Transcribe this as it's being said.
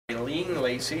Aileen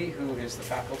Lacey, who is the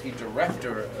faculty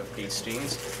director of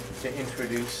Hastings, to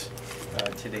introduce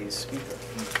today's speaker.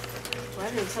 Well, I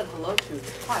haven't even said hello to you.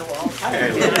 Hi, Walt. Hi.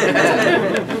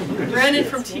 Brandon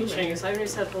from teaching, so I haven't even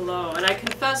said hello. And I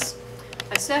confess,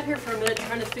 I sat here for a minute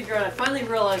trying to figure out, I finally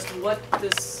realized what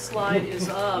this slide is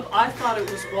of. I thought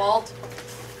it was Walt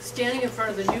standing in front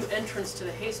of the new entrance to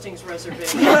the Hastings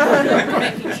reservation,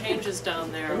 making changes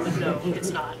down there, but no,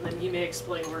 it's not. And then he may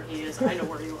explain where he is. I know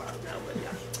where you are now, but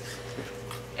yeah.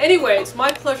 Anyway, it's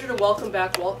my pleasure to welcome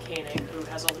back Walt Koenig, who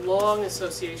has a long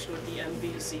association with the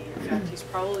MBZ. In fact, he's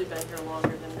probably been here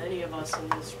longer than many of us in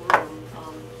this room,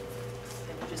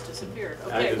 and he just disappeared.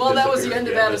 Okay, well, that was the end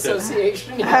of that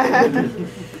association. Yeah.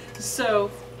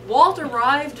 So, Walt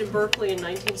arrived in Berkeley in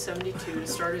 1972 to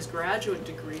start his graduate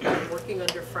degree by working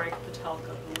under Frank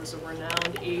Patelka, who was a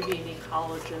renowned avian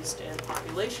ecologist and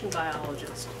population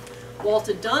biologist. Walt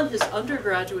had done his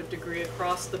undergraduate degree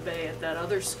across the bay at that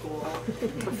other school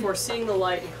before seeing the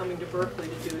light and coming to Berkeley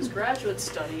to do his graduate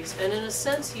studies, and in a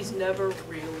sense, he's never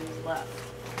really left.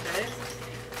 Okay?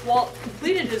 Walt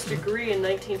completed his degree in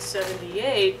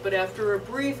 1978, but after a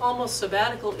brief, almost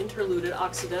sabbatical interlude at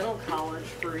Occidental College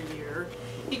for a year,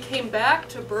 he came back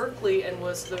to Berkeley and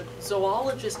was the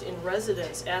zoologist in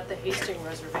residence at the Hastings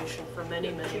Reservation for many,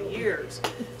 many years.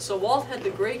 So Walt had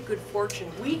the great good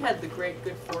fortune, we had the great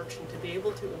good fortune to be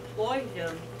able to employ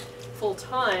him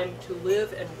full-time to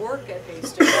live and work at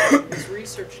Hastings and do his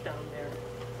research down there.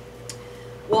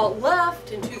 Walt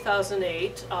left in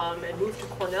 2008 and moved to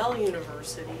Cornell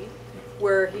University,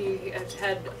 where he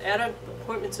had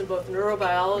appointments in both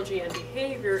neurobiology and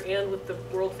behavior and with the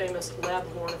world-famous lab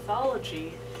of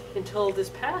ornithology until this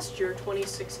past year,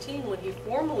 2016, when he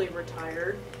formally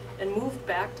retired and moved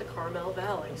back to Carmel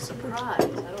Valley. Surprise!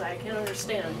 I can't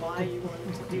understand why you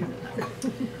wanted to do that.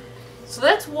 So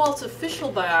that's Walt's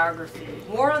official biography.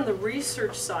 More on the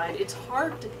research side, it's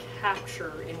hard to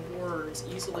capture in words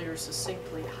easily or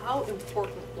succinctly how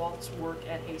important Walt's work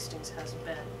at Hastings has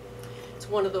been. It's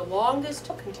one of the longest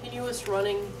continuous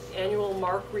running annual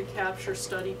mark recapture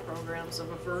study programs of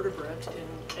a vertebrate in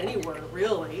anywhere,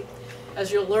 really.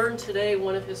 As you'll learn today,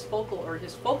 one of his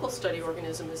focal study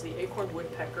organism is the acorn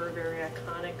woodpecker, a very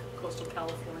iconic coastal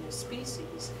California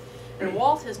species. And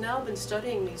Walt has now been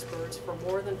studying these birds for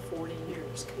more than 40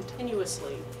 years,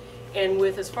 continuously, and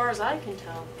with, as far as I can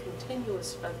tell,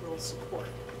 continuous federal support.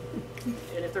 And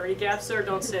if there are any gaps there,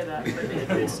 don't say that, but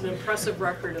it's an impressive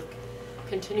record of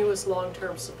continuous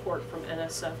long-term support from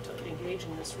NSF to engage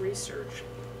in this research.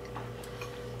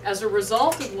 As a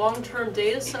result of long-term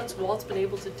data sets, Walt's been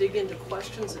able to dig into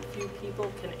questions that few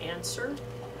people can answer,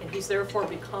 and he's therefore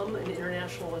become an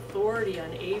international authority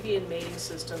on avian mating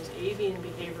systems, avian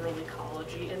behavioral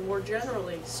ecology, and more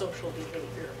generally, social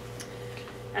behavior.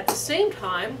 At the same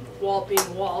time, Walt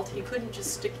being Walt, he couldn't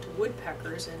just stick to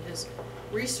woodpeckers, and his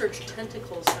research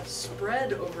tentacles have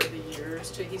spread over the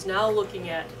years to he's now looking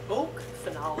at oak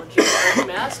phenology, oak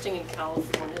masting in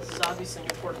California. This is obviously an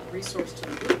important resource to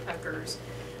the woodpeckers,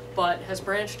 but has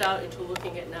branched out into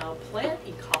looking at now plant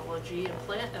ecology and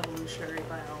plant evolutionary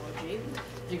biology.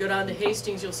 If you go down to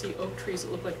Hastings, you'll see oak trees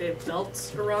that look like they have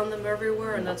belts around them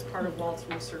everywhere, and that's part of Walt's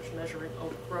research measuring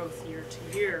oak growth year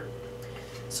to year.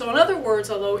 So in other words,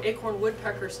 although acorn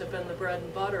woodpeckers have been the bread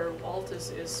and butter, Walt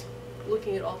is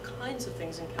looking at all kinds of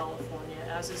things in California,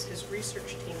 as is his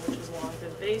research team, which has long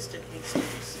been based at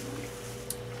Hastings.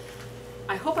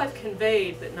 I hope I've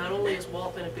conveyed that not only has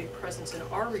Walt been a big presence in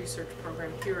our research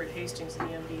program here at Hastings and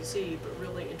the MBZ, but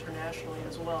really internationally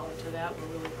as well. And to that, we're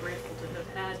really grateful to have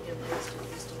had him based in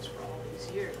Hastings for all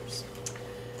these years.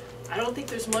 I don't think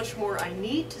there's much more I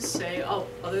need to say,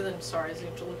 other than, sorry, I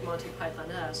seem to look Monty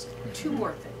Python-esque. Two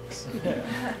more things.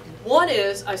 One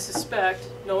is, I suspect,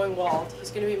 knowing Walt,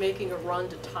 he's going to be making a run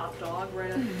to Top Dog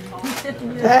right after the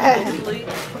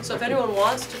talk. So if anyone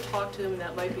wants to talk to him,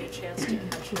 that might be a chance to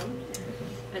catch him.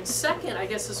 And second, I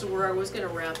guess this is where I was going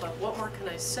to wrap up. What more can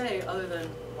I say other than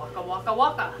waka waka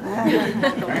waka?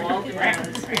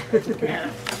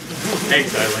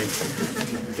 Thanks, Eileen.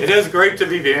 It is great to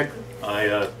be back.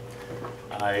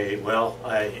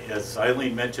 As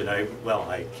Eileen mentioned, I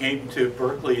came to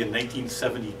Berkeley in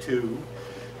 1972.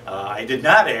 I did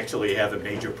not actually have a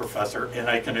major professor, and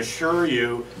I can assure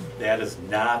you that is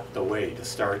not the way to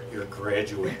start your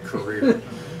graduate career.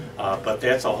 But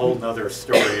that's a whole nother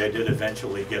story. I did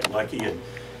eventually get lucky and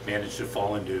managed to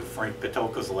fall into Frank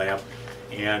Patelka's lab.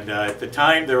 And at the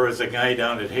time, there was a guy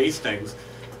down at Hastings,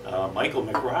 Michael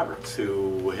McRoberts,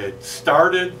 who had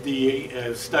started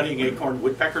the studying acorn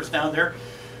woodpeckers down there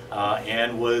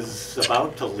and was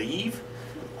about to leave.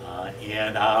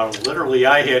 Literally,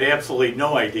 I had absolutely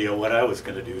no idea what I was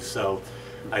going to do. So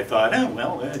I thought, oh,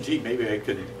 well, gee, maybe I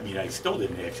could, I mean, I still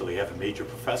didn't actually have a major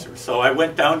professor. So I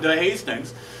went down to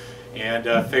Hastings and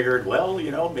figured, well,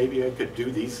 you know, maybe I could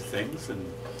do these things and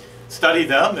study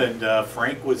them. And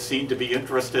Frank was seen to be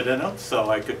interested in them, so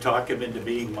I could talk him into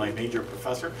being my major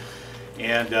professor.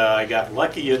 And I got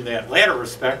lucky in that latter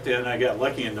respect, and I got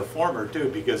lucky in the former too,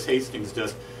 because Hastings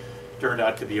just turned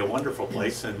out to be a wonderful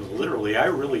place, and literally I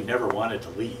really never wanted to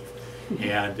leave.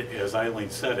 And as Eileen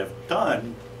said, I've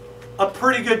done a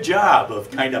pretty good job of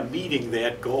kind of meeting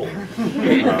that goal.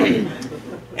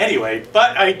 Anyway,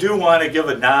 but I do want to give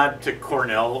a nod to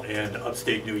Cornell in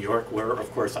upstate New York, where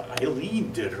of course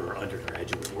Eileen did her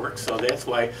undergraduate work, so that's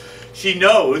why she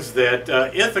knows that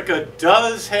Ithaca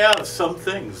does have some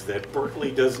things that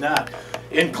Berkeley does not,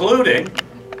 including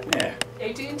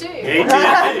AT&T.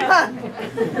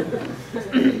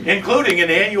 Including an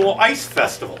annual ice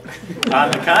festival on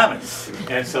the Commons.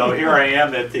 And so here I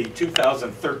am at the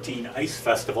 2013 Ice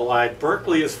Festival.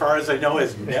 Berkeley, as far as I know,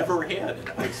 has never had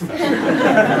an ice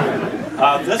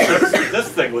festival. This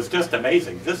thing was just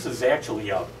amazing. This is actually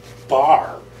a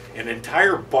bar, an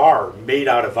entire bar made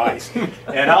out of ice.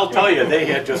 And I'll tell you, they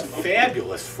had just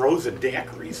fabulous frozen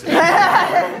daiquiris.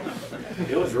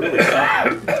 It was really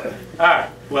something. All right,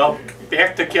 well,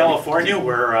 back to California,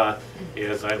 where,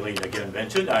 as Eileen again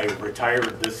mentioned, I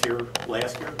retired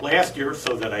last year,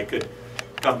 so that I could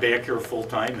come back here full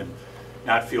time and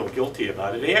not feel guilty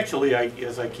about it. Actually,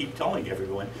 as I keep telling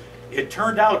everyone, it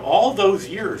turned out all those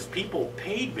years people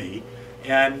paid me,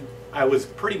 and I was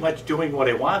pretty much doing what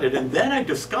I wanted. And then I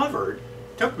discovered,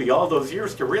 it took me all those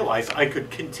years to realize I could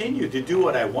continue to do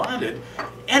what I wanted,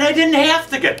 and I didn't have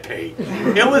to get paid.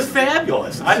 It was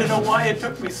fabulous. I don't know why it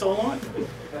took me so long.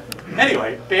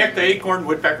 Anyway, back to Acorn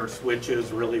woodpeckers, which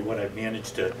is really what I've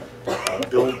managed to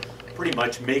build, pretty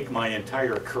much make my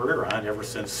entire career on ever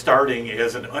since starting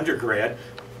as an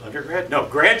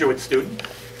graduate student,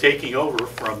 taking over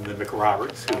from the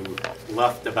McRoberts, who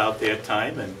left about that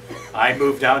time, and I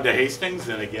moved down to Hastings,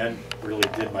 and again, really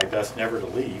did my best never to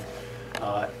leave.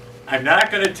 I'm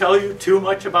not going to tell you too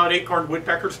much about acorn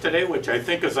woodpeckers today, which I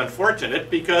think is unfortunate,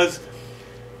 because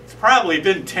it's probably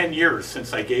been 10 years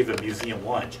since I gave a museum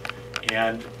lunch.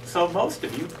 And so most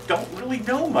of you don't really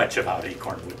know much about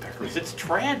acorn woodpeckers. It's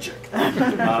tragic.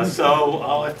 So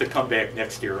I'll have to come back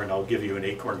next year and I'll give you an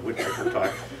acorn woodpecker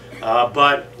talk.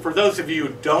 But for those of you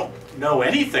who don't know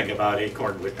anything about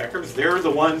acorn woodpeckers, they're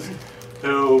the ones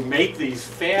who make these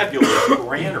fabulous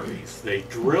granaries. They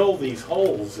drill these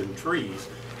holes in trees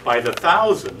by the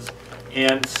thousands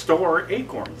and store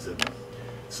acorns in them.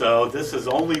 So this is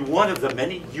only one of the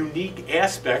many unique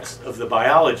aspects of the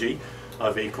biology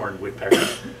of acorn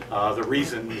woodpeckers. The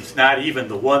reason it's not even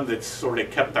the one that's sort of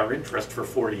kept our interest for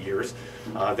 40 years,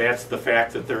 that's the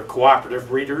fact that they're cooperative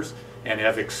breeders and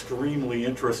have extremely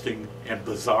interesting and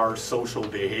bizarre social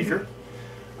behavior.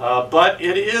 But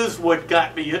it is what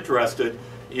got me interested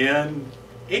in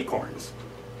acorns,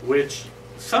 which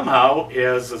somehow,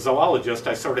 as a zoologist,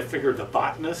 I sort of figured the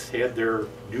botanists knew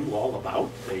all about.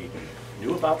 They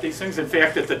knew about these things. In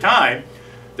fact, at the time,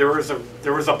 there was a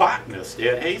botanist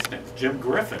at Hastings, Jim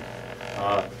Griffin.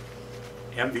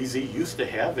 MVZ used to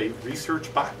have a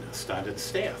research botanist on its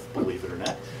staff, believe it or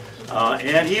not.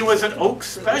 And he was an oak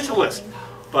specialist,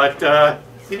 but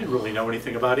he didn't really know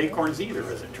anything about acorns either,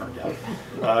 as it turned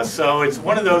out. So it's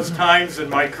one of those times in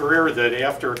my career that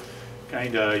after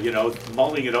kind of,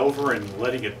 mulling it over and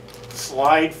letting it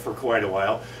slide for quite a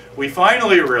while, I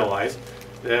finally realized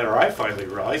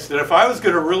that if I was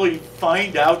going to really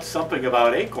find out something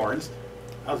about acorns,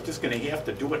 I was just going to have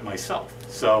to do it myself.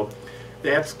 So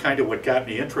that's kind of what got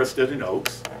me interested in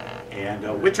oaks,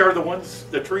 and which are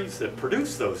the trees that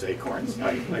produce those acorns.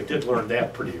 I did learn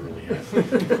that pretty early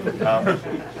on.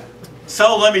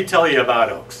 So let me tell you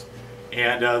about oaks.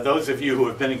 And those of you who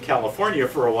have been in California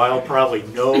for a while probably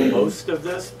know most of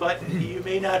this, but you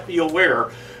may not be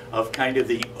aware of kind of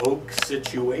the oak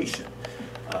situation.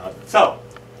 So,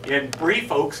 in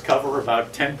brief, oaks cover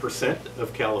about 10%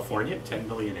 of California, 10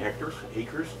 million acres,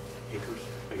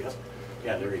 I guess.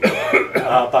 Yeah, there you go.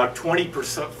 About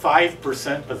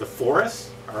 5% of the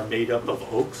forests are made up of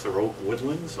oaks or oak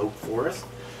woodlands, oak forests.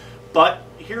 But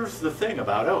here's the thing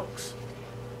about oaks.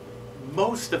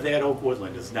 Most of that oak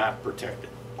woodland is not protected.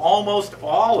 Almost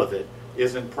all of it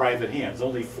is in private hands.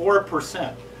 Only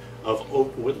 4% of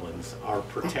oak woodlands are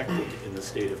protected in the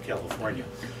state of California.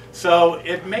 So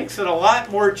it makes it a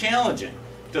lot more challenging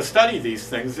to study these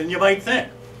things than you might think,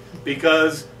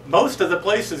 because most of the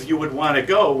places you would want to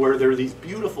go where there are these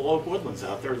beautiful oak woodlands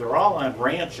out there, they're all on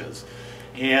ranches.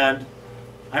 And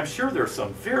I'm sure there's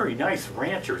some very nice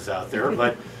ranchers out there,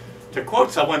 but to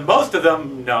quote someone, most of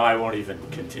them, no, I won't even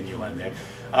continue on that.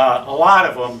 a lot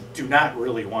of them do not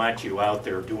really want you out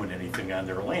there doing anything on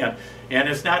their land, and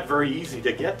it's not very easy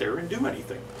to get there and do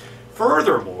anything.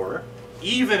 Furthermore,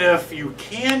 even if you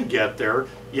can get there,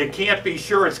 you can't be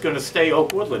sure it's going to stay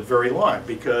oak woodland very long,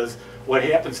 because what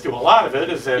happens to a lot of it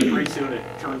is that pretty soon it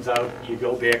turns out you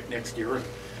go back next year and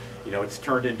it's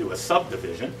turned into a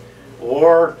subdivision.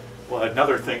 Or, well,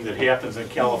 another thing that happens in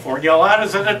California a lot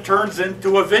is that it turns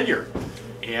into a vineyard.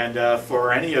 And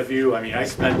for any of you, I mean, I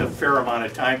spend a fair amount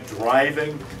of time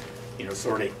driving,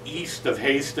 sort of east of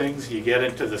Hastings. You get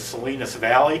into the Salinas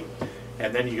Valley,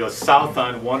 and then you go south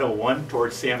on 101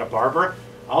 towards Santa Barbara.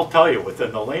 I'll tell you,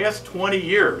 within the last 20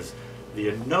 years, the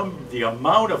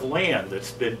amount of land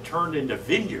that's been turned into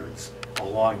vineyards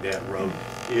along that road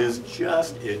is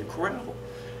just incredible.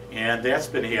 And that's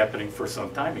been happening for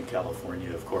some time in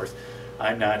California, of course.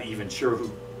 I'm not even sure who.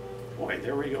 Boy,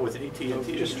 there we go with AT&T.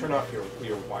 Just turn off your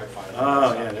Wi-Fi.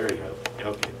 Oh, yeah, there you go.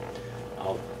 Okay.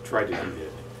 I'll try to do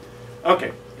that.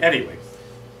 Okay, anyway.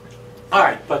 All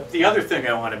right, but the other thing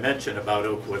I want to mention about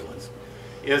oak woodlands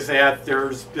is that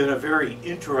there's been a very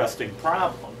interesting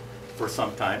problem for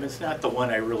some time. It's not the one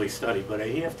I really study, but I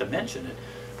have to mention it,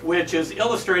 which is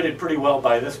illustrated pretty well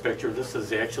by this picture. This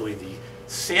is actually the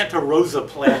Santa Rosa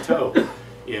Plateau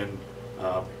in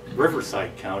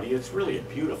Riverside County. It's really a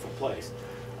beautiful place.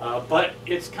 But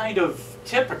it's kind of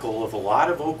typical of a lot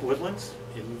of oak woodlands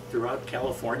throughout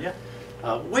California,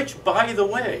 which, by the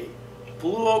way,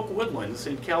 blue oak woodlands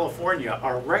in California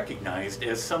are recognized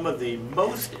as some of the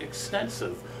most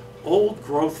extensive old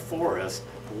growth forests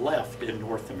left in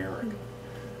North America.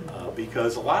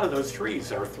 Because a lot of those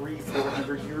trees are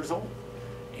 300-400 years old.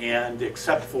 And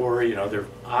except for, there have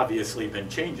obviously been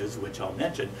changes, which I'll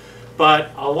mention,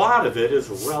 but a lot of it is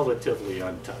relatively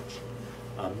untouched.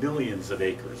 Millions of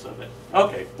acres of it.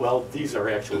 Okay, well, these are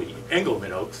actually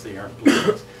Engelmann oaks, they aren't blue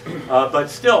oaks. But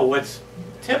still, what's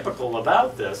typical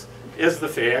about this is the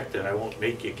fact, and I won't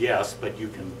make you guess, but you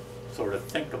can sort of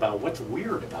think about what's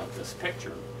weird about this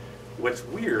picture. What's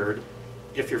weird,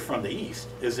 if you're from the east,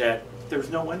 is that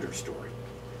there's no understory.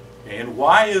 And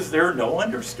why is there no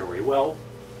understory? Well,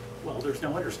 there's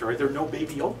no understory. There are no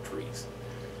baby oak trees.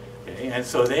 Okay? And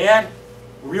so that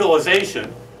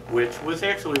realization, which was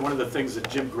actually one of the things that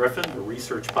Jim Griffin, the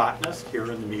research botanist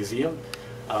here in the museum,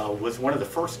 was one of the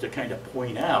first to kind of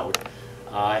point out,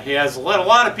 has led a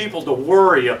lot of people to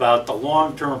worry about the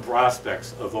long-term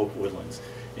prospects of oak woodlands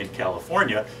in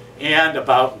California and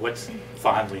about what's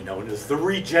fondly known as the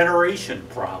regeneration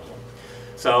problem.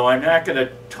 So I'm not going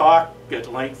to talk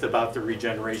at length about the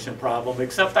regeneration problem,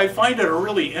 except I find it a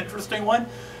really interesting one,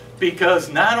 because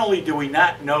not only do we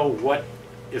not know what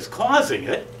is causing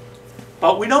it,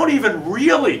 but we don't even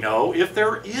really know if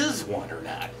there is one or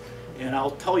not. And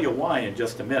I'll tell you why in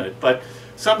just a minute. But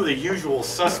some of the usual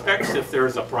suspects, if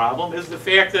there's a problem, is the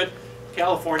fact that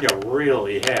California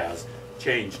really has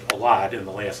changed a lot in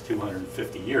the last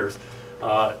 250 years.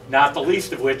 Not the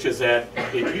least of which is that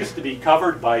it used to be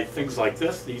covered by things like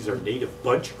this. These are native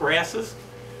bunch grasses.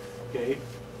 Okay.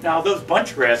 Now those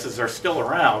bunch grasses are still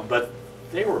around, but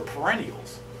they were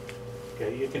perennials.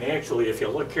 Okay. You can actually, if you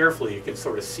look carefully, you can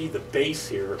sort of see the base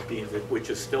here, which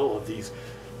is still of these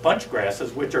bunch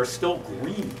grasses, which are still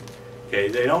green. Okay.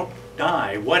 They don't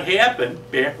die. What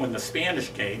happened back when the Spanish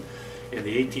came in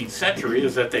the 18th century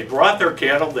is that they brought their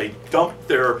cattle, they dumped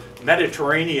their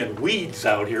Mediterranean weeds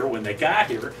out here when they got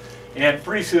here, and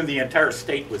pretty soon the entire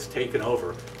state was taken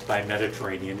over by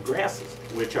Mediterranean grasses,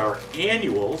 which are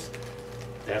annuals.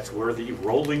 That's where the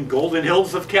rolling golden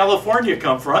hills of California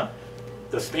come from.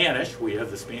 The Spanish, we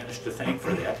have the Spanish to thank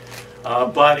for that.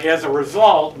 But as a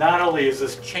result, not only has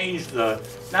this changed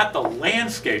not the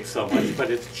landscape so much,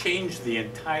 but it's changed the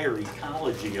entire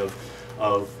ecology of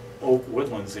oak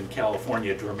woodlands in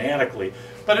California dramatically.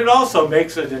 But it also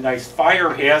makes it a nice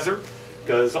fire hazard,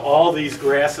 because all these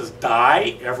grasses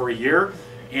die every year,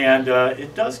 and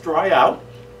it does dry out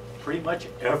pretty much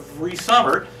every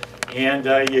summer, and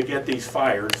you get these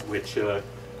fires which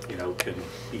can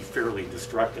be fairly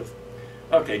destructive.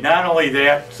 Okay, not only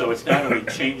that, so it's not only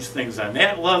changed things on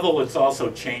that level, it's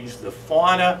also changed the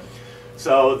fauna.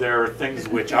 So there are things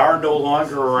which are no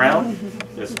longer around.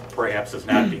 This perhaps is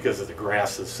not because of the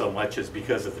grasses so much as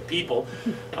because of the people,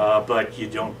 but you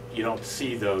don't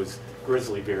see those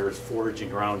grizzly bears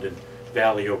foraging around in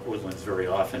valley oak woodlands very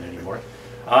often anymore.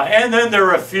 And then there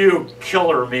are a few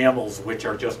killer mammals which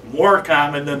are just more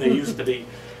common than they used to be.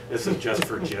 This is just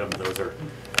for Jim. Those are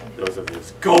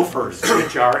those gophers,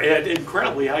 which are at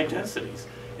incredibly high densities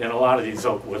in a lot of these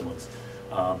oak woodlands.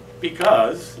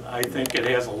 Because I think it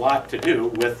has a lot to do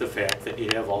with the fact that you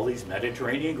have all these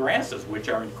Mediterranean grasses, which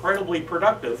are incredibly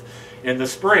productive in the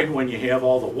spring when you have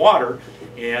all the water,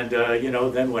 and you know,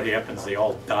 then what happens, they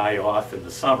all die off in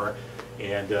the summer.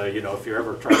 And you know, if you're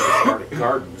ever trying to start a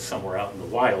garden somewhere out in the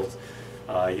wilds,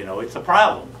 you know, it's a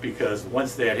problem, because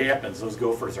once that happens, those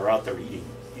gophers are out there eating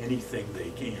anything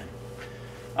they can.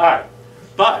 All right,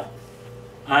 but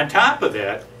on top of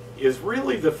that is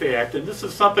really the fact, and this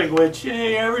is something which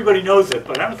everybody knows it,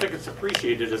 but I don't think it's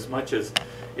appreciated as much as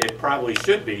it probably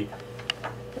should be,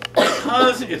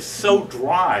 because it's so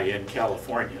dry in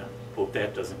California. Hope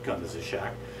that doesn't come as a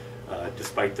shock,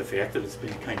 despite the fact that it's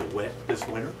been kind of wet this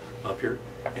winter up here.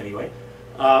 Anyway,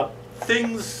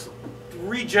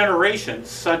 regeneration,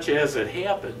 such as it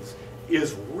happens,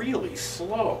 is really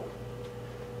slow.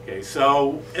 Okay,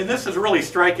 so, and this is really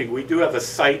striking. We do have a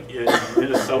site in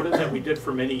Minnesota that we did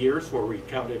for many years where we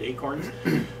counted acorns.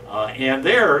 And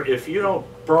there, if you don't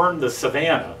burn the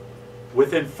savanna,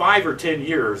 within 5 or 10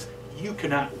 years, you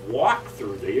cannot walk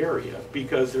through the area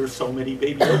because there's so many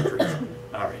baby oak trees.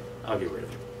 All right, I'll get rid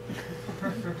of it.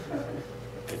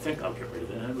 I think I'll get rid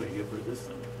of it. I'm going to get rid of this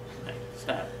thing. Hey,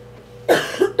 stop.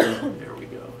 There we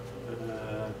go.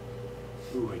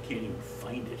 Ooh, I can't even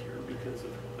find it here because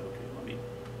of, okay, let me,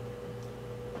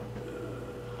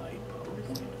 hide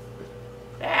PowerPoint.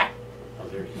 Ah! Oh,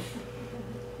 there you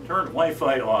go. Turn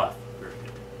Wi-Fi off. Very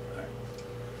good.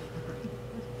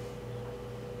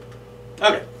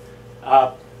 All right.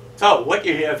 Okay. So what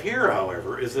you have here,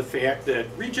 however, is the fact that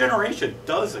regeneration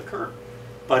does occur,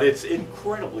 but it's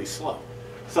incredibly slow.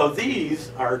 So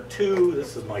these are two,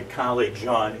 this is my colleague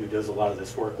John, who does a lot of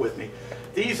this work with me.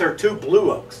 These are two blue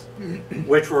oaks,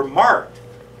 which were marked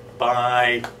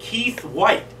by Keith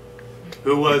White,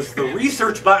 who was the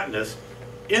research botanist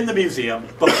in the museum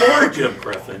before Jim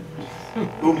Griffin,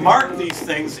 who marked these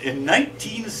things in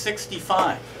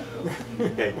 1965.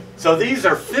 Okay, so these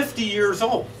are 50 years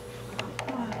old,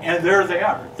 and there they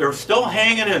are. They're still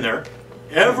hanging in there.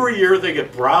 Every year they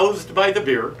get browsed by the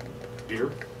deer.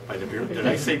 By the deer? Did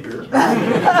I say beer?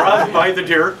 Browsed by the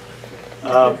deer.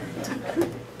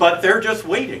 But they're just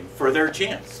waiting for their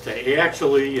chance to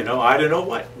actually, you know, I don't know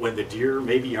what, when the deer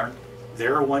maybe aren't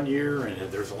there one year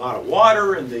and there's a lot of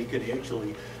water and they can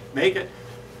actually make it.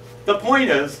 The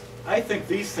point is, I think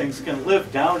these things can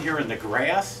live down here in the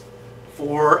grass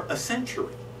for a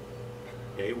century.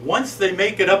 Okay? Once they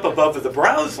make it up above the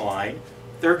browse line,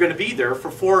 they're going to be there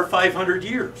for 400 or 500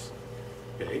 years,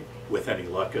 okay, with any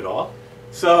luck at all.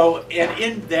 So, and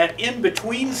in that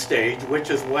in-between stage, which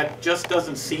is what just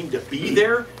doesn't seem to be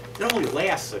there, it only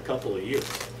lasts a couple of years.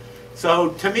 So,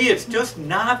 to me, it's just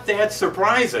not that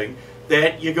surprising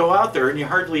that you go out there and you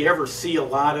hardly ever see a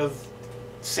lot of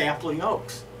sapling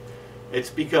oaks. It's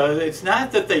because, it's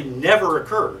not that they never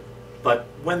occur, but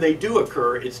when they do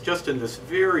occur, it's just in this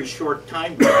very short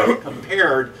time period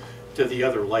compared to the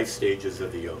other life stages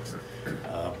of the oaks.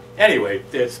 Anyway,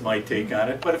 that's my take on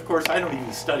it, but of course I don't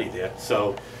even study that,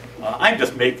 so I'm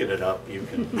just making it up. You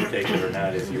can take it or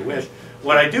not as you wish.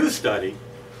 What I do study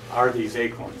are these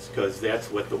acorns, because that's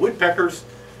what the woodpeckers,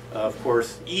 of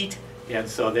course, eat, and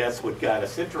so that's what got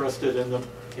us interested in them,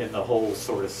 in the whole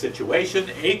sort of situation.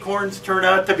 Acorns turn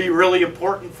out to be really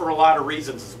important for a lot of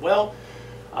reasons as well.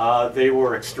 They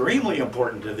were extremely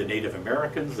important to the Native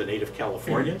Americans, the Native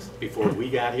Californians, before we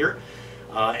got here.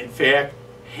 In fact,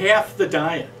 half the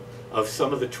diet of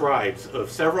some of the tribes, of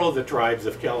several of the tribes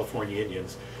of California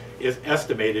Indians, is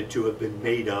estimated to have been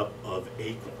made up of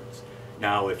acorns.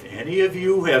 Now, if any of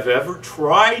you have ever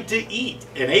tried to eat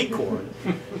an acorn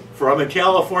from a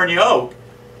California oak,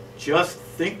 just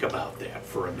think about that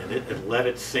for a minute and let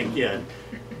it sink in.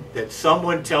 That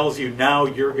someone tells you now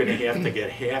you're going to have to get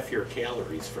half your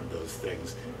calories from those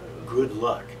things. Good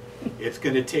luck. It's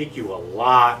going to take you a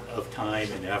lot of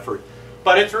time and effort.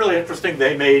 But it's really interesting.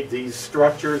 They made these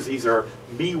structures. These are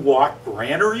Miwok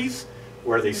granaries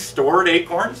where they stored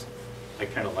acorns. I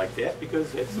kind of like that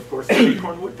because it's, of course, what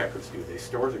acorn woodpeckers do. They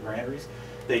store the granaries.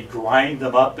 They grind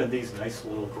them up in these nice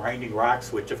little grinding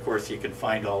rocks, which, of course, you can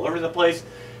find all over the place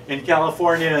in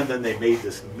California. And then they made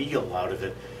this meal out of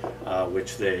it,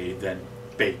 which they then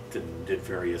baked and did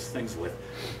various things with.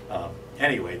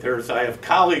 Anyway, I have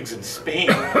colleagues in Spain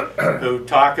who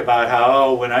talk about how,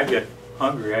 oh, when I get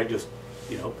hungry, I just,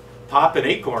 you know, pop an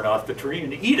acorn off the tree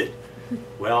and eat it.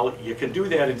 Well, you can do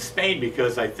that in Spain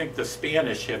because I think the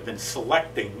Spanish have been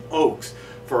selecting oaks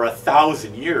for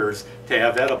 1,000 years to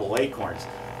have edible acorns.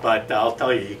 But I'll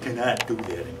tell you, you cannot do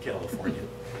that in California.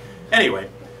 Anyway,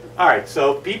 all right,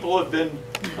 so people have been,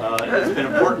 it's been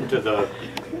important to the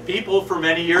people for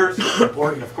many years. It's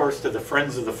important, of course, to the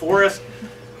Friends of the Forest.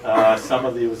 Some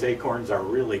of those acorns are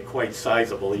really quite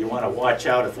sizable. You want to watch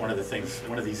out if one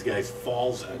of these guys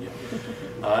falls on you.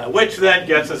 Which then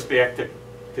gets us back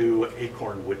to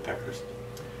acorn woodpeckers.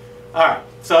 All right,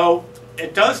 so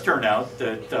it does turn out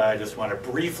that I just want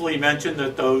to briefly mention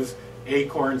that those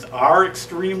acorns are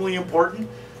extremely important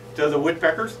to the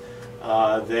woodpeckers.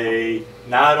 They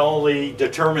not only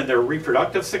determine their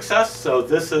reproductive success, so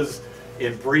this is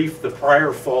in brief the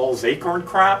prior fall's acorn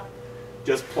crop,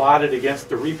 just plotted against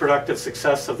the reproductive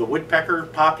success of the woodpecker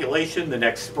population the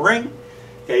next spring.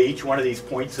 Okay, each one of these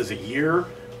points is a year.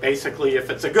 Basically, if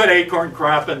it's a good acorn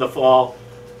crop in the fall,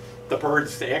 the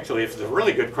birds, actually, if it's a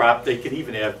really good crop, they can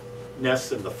even have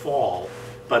nests in the fall,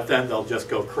 but then they'll just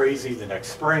go crazy the next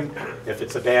spring. If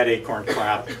it's a bad acorn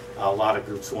crop, a lot of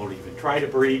groups won't even try to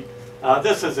breed.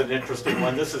 This is an interesting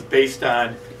one. This is based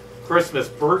on Christmas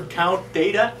bird count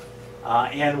data.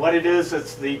 And what it is,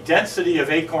 it's the density of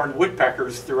acorn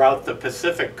woodpeckers throughout the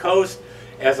Pacific coast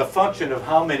as a function of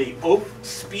how many oak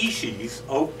species,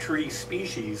 oak tree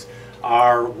species,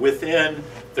 are within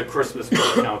the Christmas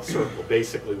bird count circle,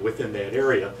 basically within that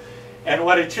area. And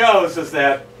what it shows is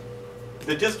that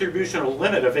the distributional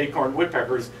limit of acorn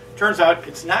woodpeckers, turns out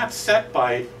it's not set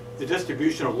by the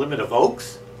distributional limit of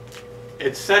oaks.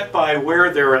 It's set by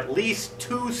where there are at least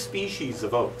 2 species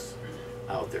of oaks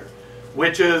out there,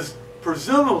 which is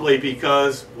presumably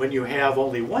because when you have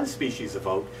only 1 species of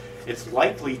oak, it's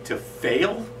likely to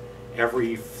fail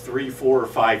every 3, 4, or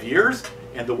 5 years,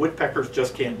 and the woodpeckers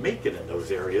just can't make it in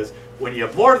those areas. When you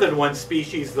have more than 1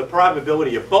 species, the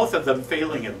probability of both of them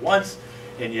failing at once,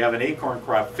 and you have an acorn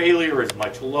crop failure, is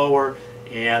much lower,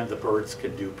 and the birds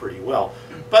can do pretty well.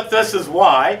 But this is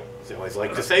why, as I always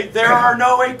like to say, there are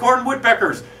no acorn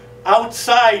woodpeckers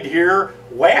outside here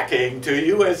whacking to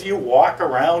you as you walk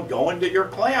around going to your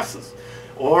classes.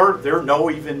 Or there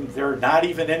are not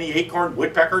even any acorn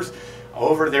woodpeckers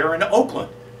over there in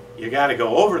Oakland. You got to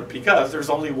go over, because there's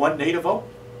only 1 native oak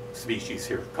species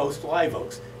here, coast live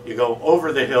oaks. You go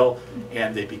over the hill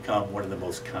and they become one of the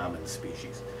most common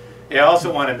species. I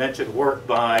also want to mention work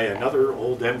by another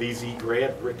old MVZ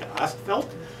grad, Rick Ostfeld,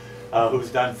 who's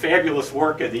done fabulous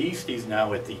work at the East. He's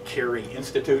now at the Carey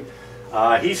Institute.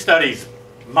 He studies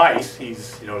mice.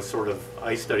 He's,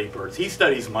 I study birds. He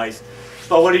studies mice.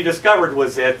 But what he discovered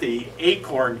was that the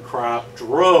acorn crop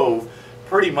drove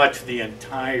pretty much the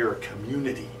entire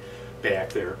community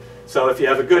back there. So if you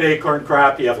have a good acorn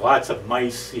crop, you have lots of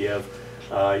mice. You have,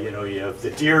 you have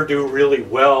the deer do really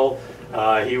well.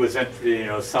 He was,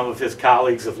 some of his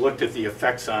colleagues have looked at the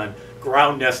effects on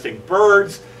ground nesting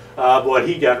birds. What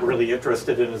he got really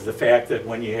interested in is the fact that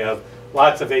when you have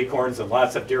lots of acorns and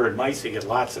lots of deer and mice, you get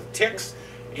lots of ticks,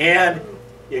 and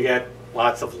you get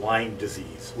lots of Lyme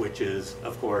disease, which is,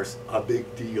 of course, a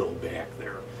big deal back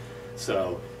there.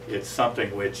 So it's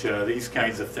something which these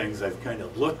kinds of things, I've kind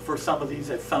of looked for some of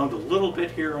these. I've found a little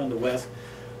bit here on the west,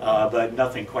 but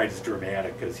nothing quite as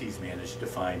dramatic as he's managed to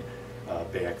find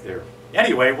back there.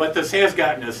 Anyway, what this has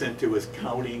gotten us into is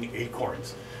counting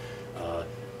acorns.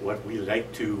 What we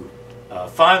like to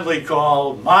fondly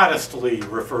call, modestly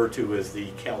refer to as the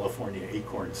California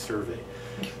Acorn Survey.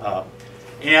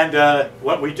 And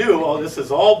what we do, this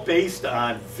is all based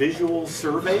on visual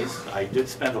surveys. I did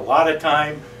spend a lot of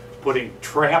time putting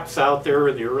traps out there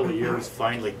in the early years,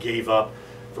 finally gave up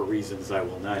for reasons I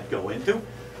will not go into.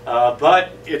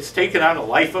 But it's taken on a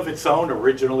life of its own.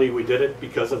 Originally we did it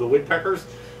because of the woodpeckers.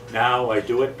 Now I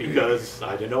do it because,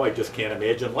 I don't know, I just can't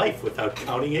imagine life without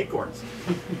counting acorns.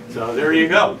 So there you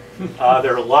go.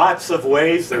 There are lots of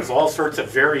ways. There's all sorts of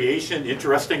variation,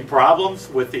 interesting problems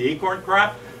with the acorn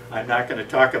crop. I'm not going to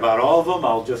talk about all of them.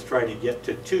 I'll just try to get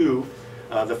to 2.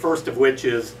 The first of which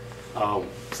is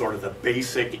sort of the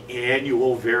basic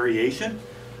annual variation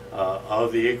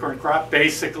of the acorn crop.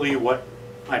 Basically what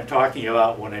I'm talking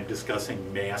about when I'm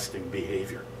discussing masting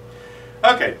behavior.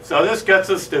 Okay, so this gets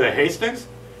us to Hastings,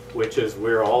 which is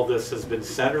where all this has been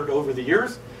centered over the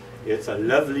years. It's a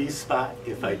lovely spot,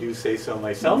 if I do say so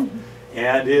myself,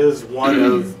 and is one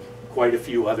of quite a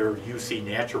few other UC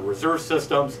natural reserve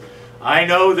systems. I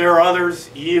know there are others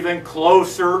even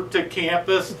closer to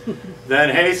campus than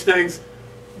Hastings,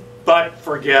 but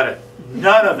forget it.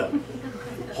 None of them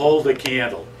hold a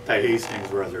candle to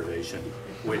Hastings Reservation,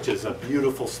 which is a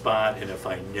beautiful spot, and if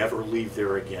I never leave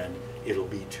there again, it'll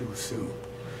be too soon.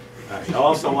 I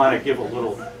also want to give a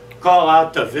little call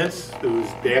out to Vince, who's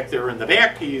back there in the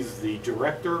back. He's the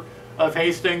director of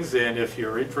Hastings, and if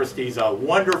you're interested, he's a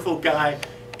wonderful guy,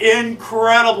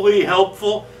 incredibly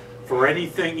helpful for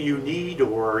anything you need,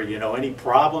 or any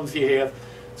problems you have.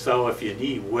 So if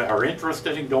you are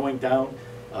interested in going down,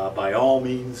 by all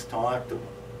means talk to him.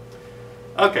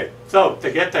 Okay, so to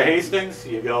get to Hastings,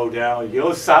 you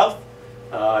go south.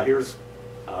 Here's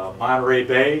Monterey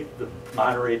Bay, the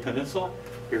Monterey Peninsula.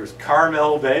 Here's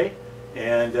Carmel Bay,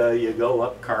 and you go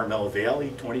up Carmel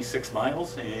Valley, 26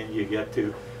 miles, and you get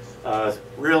to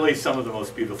really some of the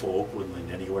most beautiful oak woodland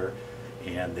anywhere.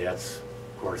 And that's,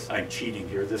 of course, I'm cheating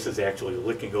here. This is actually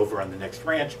looking over on the next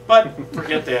ranch, but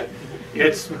forget that.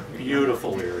 It's a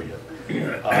beautiful area.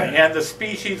 And the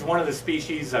species, one of the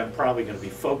species I'm probably going to be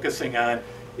focusing on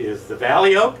is the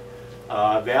valley oak.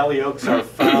 Valley oaks are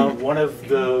found,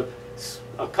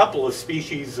 a couple of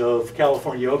species of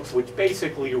California oaks which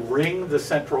basically ring the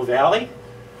Central Valley.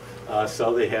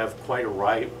 So they have quite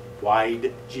a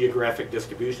wide geographic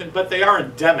distribution, but they are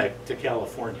endemic to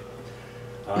California.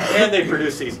 And they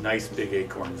produce these nice big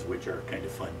acorns which are kind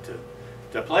of fun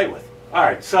to play with. All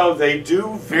right, so they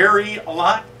do vary a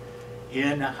lot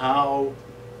in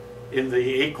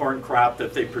the acorn crop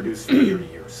that they produce from year to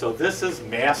year. So this is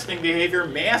masting behavior.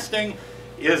 Masting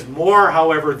is more,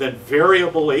 however, than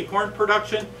variable acorn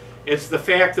production. It's the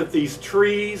fact that these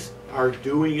trees are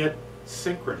doing it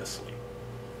synchronously,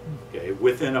 okay,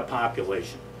 within a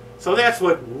population. So that's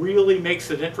what really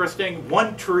makes it interesting.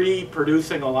 One tree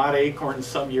producing a lot of acorns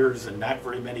some years and not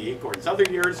very many acorns other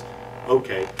years,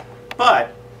 okay.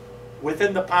 But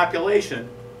within the population,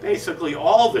 basically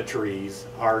all the trees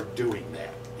are doing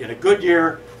that. In a good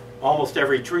year, almost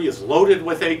every tree is loaded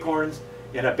with acorns.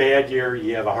 In a bad year,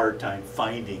 you have a hard time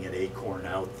finding an acorn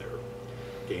out there,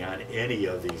 okay, on any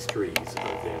of these trees of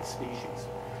that species.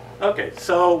 Okay,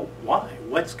 so why?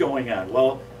 What's going on?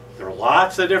 Well, there are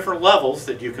lots of different levels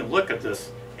that you can look at this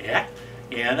at,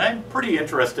 and I'm pretty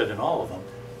interested in all of them.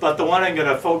 But the one I'm going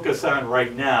to focus on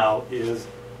right now is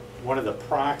one of the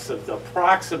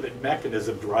proximate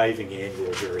mechanism driving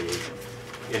annual variation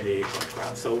in the acorn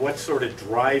crop. So what's sort of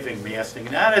driving masting?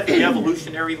 Not at the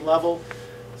evolutionary level,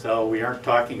 so we aren't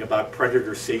talking about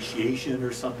predator satiation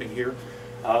or something here.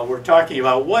 We're talking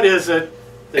about what is it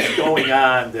that's going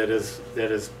on that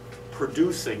is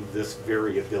producing this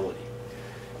variability.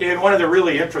 And one of the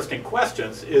really interesting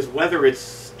questions is whether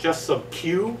it's just some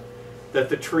cue that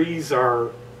the trees are,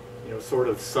 sort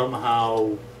of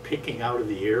somehow picking out of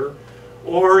the air,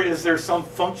 or is there some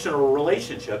functional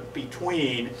relationship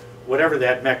between whatever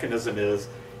that mechanism is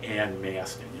and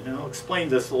masting? And I'll explain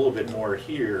this a little bit more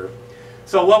here.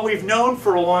 So what we've known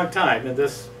for a long time, and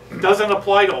this doesn't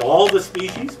apply to all the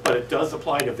species, but it does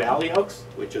apply to valley oaks,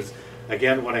 which is,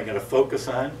 again, what I'm going to focus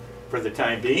on for the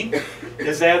time being,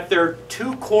 is that there are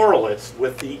two correlates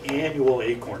with the annual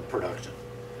acorn production.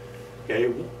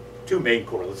 Okay, two main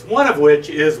correlates, one of which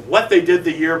is what they did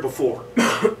the year before.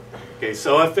 Okay,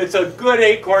 so if it's a good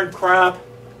acorn crop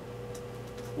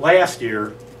last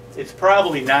year, it's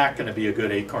probably not going to be a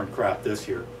good acorn crop this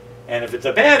year. And if it's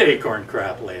a bad acorn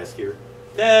crop last year,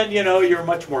 then you're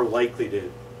much more likely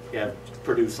to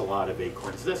produce a lot of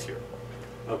acorns this year.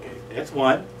 Okay, that's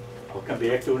one. I'll come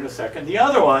back to it in a second. The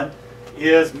other one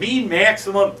is mean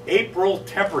maximum April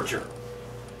temperature.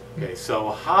 Okay, so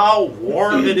how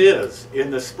warm it is in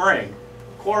the spring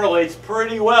correlates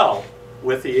pretty well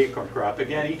with the acorn crop.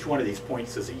 Again, each one of these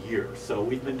points is a year, so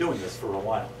we've been doing this for a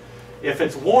while. If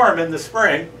it's warm in the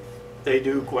spring, they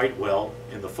do quite well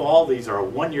in the fall. These are a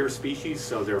one-year species,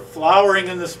 so they're flowering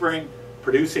in the spring,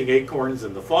 producing acorns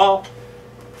in the fall.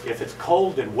 If it's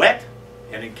cold and wet,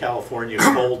 and in California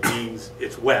cold means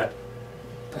it's wet,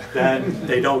 then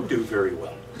they don't do very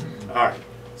well. All right,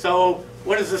 so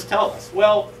what does this tell us?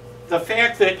 Well, the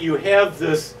fact that you have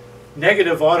this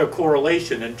negative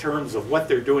autocorrelation in terms of what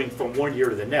they're doing from one year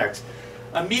to the next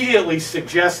immediately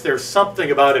suggests there's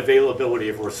something about availability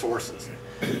of resources.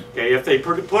 Okay, if they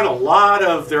put a lot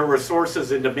of their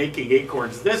resources into making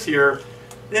acorns this year,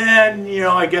 then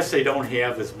I guess they don't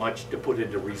have as much to put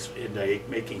into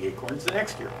making acorns the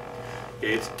next year.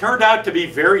 Okay, it's turned out to be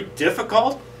very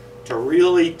difficult to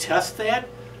really test that,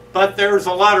 but there's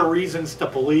a lot of reasons to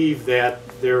believe that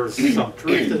there's some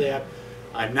truth to that.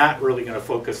 I'm not really going to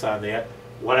focus on that.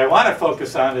 What I want to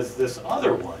focus on is this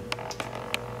other one,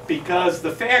 because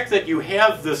the fact that you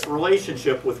have this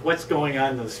relationship with what's going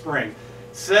on in the spring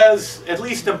says, at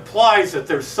least implies, that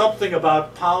there's something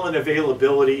about pollen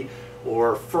availability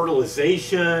or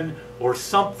fertilization or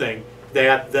something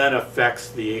that then affects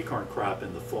the acorn crop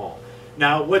in the fall.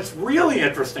 Now, what's really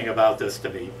interesting about this to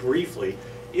me, briefly,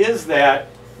 is that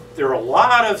there are a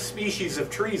lot of species of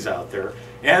trees out there,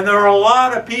 and there are a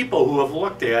lot of people who have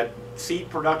looked at seed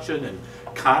production and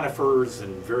conifers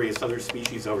and various other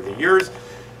species over the years.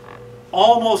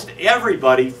 Almost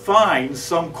everybody finds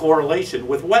some correlation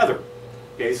with weather.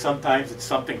 Okay, sometimes it's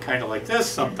something kind of like this,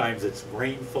 sometimes it's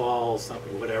rainfall,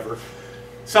 something, whatever.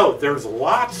 So there's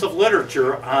lots of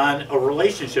literature on a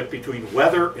relationship between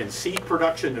weather and seed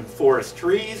production in forest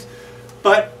trees,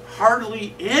 but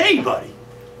hardly anybody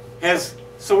has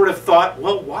sort of thought,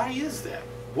 well, why is that?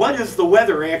 What is the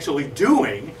weather actually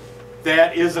doing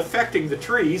that is affecting the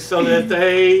trees so that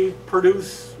they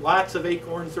produce lots of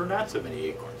acorns or not so many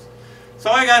acorns?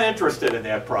 So I got interested in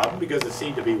that problem because it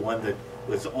seemed to be one that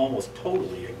was almost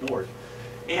totally ignored.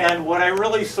 And what I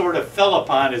really sort of fell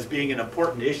upon as being an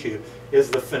important issue is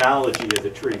the phenology of the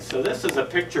trees. So this is a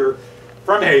picture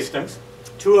from Hastings,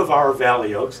 2 of our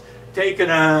valley oaks, taken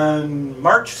on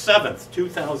March 7th,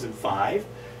 2005.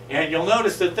 And you'll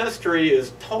notice that this tree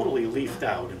is totally leafed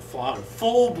out and in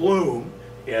full bloom,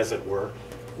 as it were,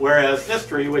 whereas this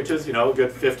tree, which is, you know, a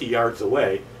good 50 yards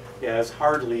away, has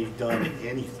hardly done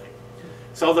anything.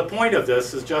 So the point of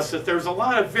this is just that there's a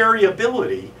lot of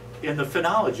variability in the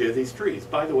phenology of these trees.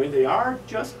 By the way, they are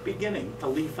just beginning to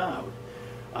leaf out.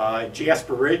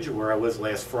 Jasper Ridge, where I was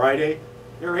last Friday,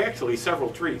 there are actually several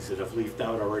trees that have leafed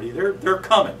out already. They're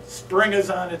coming. Spring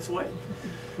is on its way.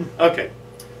 Okay,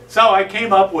 so I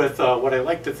came up with what I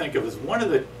like to think of as one of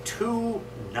the 2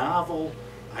 novel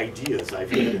ideas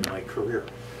I've had in my career,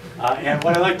 and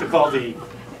what I like to call the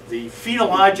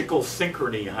phenological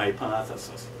synchrony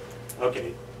hypothesis.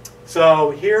 Okay,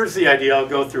 so here's the idea. I'll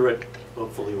go through it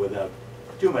hopefully without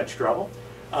too much trouble.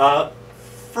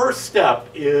 First step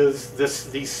is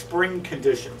these spring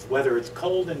conditions, whether it's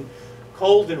cold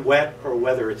and wet or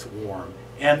whether it's warm.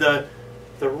 And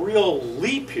the real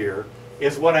leap here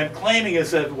is what I'm claiming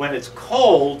is that when it's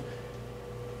cold,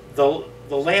 the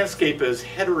landscape is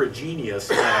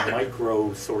heterogeneous on a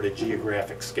micro sort of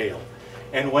geographic scale.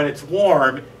 And when it's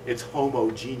warm, it's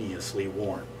homogeneously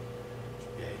warm.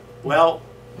 Okay. Well,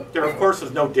 there of course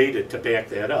is no data to back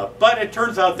that up, but it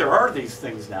turns out there are these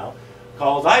things now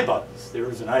called eye buttons.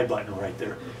 There's an eye button right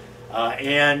there.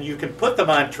 And you can put them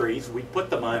on trees. We put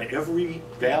them on every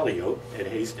valley oak at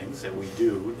Hastings that we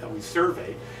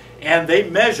survey. And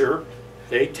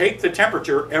they take the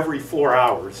temperature every 4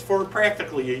 hours for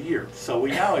practically a year. So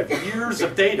we now have years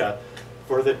of data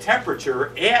for the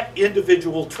temperature at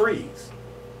individual trees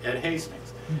at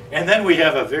Hastings. And then we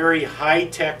have a very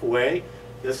high-tech way.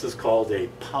 This is called a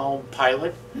Palm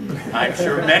Pilot. I'm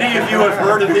sure many of you have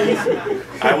heard of these.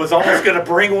 I was almost going to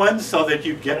bring one so that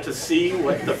you get to see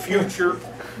what the future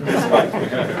is like.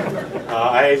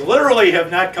 I literally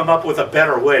have not come up with a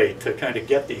better way to kind of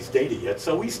get these data yet,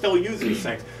 so we still use these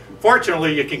things.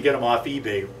 Fortunately, you can get them off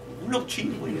eBay real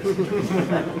cheaply.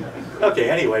 Okay,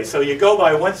 anyway, so you go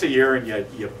by once a year and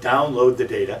you download the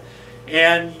data,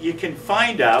 and you can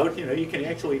find out, you can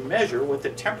actually measure what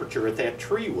the temperature at that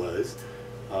tree was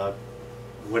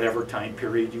whatever time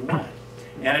period you want.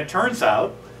 And it turns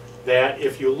out that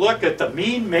if you look at the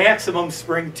mean maximum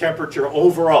spring temperature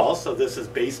overall, so this is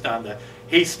based on the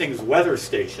Hastings weather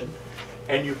station,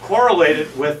 and you correlate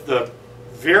it with the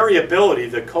variability,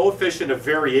 the coefficient of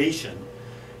variation,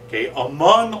 okay,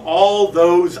 among all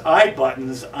those eye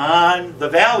buttons on the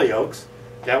valley oaks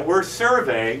that we're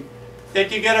surveying,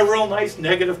 that you get a real nice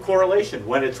negative correlation.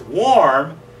 When it's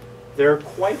warm, they're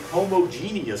quite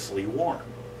homogeneously warm.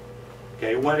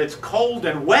 Okay, when it's cold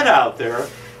and wet out there,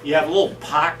 you have little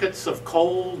pockets of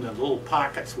cold and little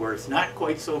pockets where it's not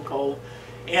quite so cold,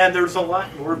 and there's a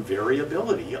lot more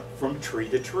variability from tree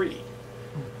to tree.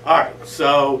 All right,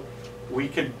 so we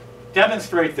can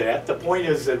demonstrate that. The point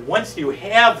is that once you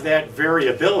have that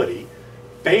variability,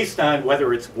 based on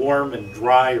whether it's warm and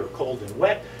dry or cold and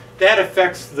wet, that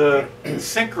affects the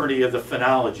synchrony of the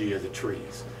phenology of the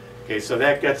trees. Okay, so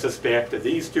that gets us back to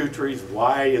these 2 trees.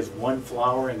 Why is one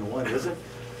flowering and one isn't?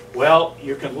 Well,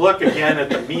 you can look again at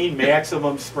the mean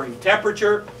maximum spring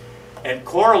temperature and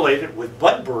correlate it with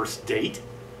bud burst date,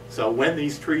 so when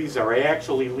these trees are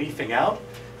actually leafing out.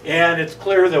 And it's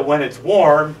clear that when it's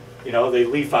warm, they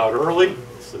leaf out early.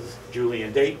 This is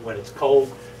Julian date. When it's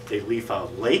cold, they leaf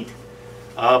out late.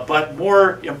 But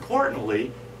more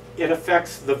importantly, it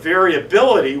affects the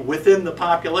variability within the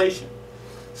population.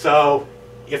 So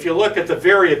if you look at the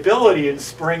variability in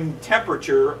spring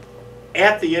temperature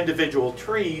at the individual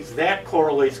trees, that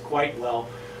correlates quite well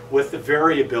with the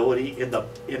variability in the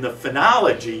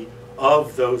phenology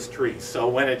of those trees. So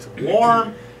when it's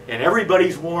warm and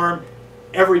everybody's warm,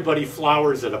 everybody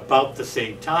flowers at about the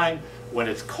same time. When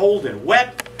it's cold and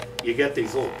wet, you get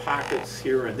these little pockets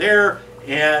here and there,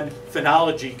 and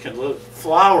phenology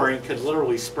flowering can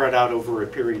literally spread out over a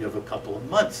period of a couple of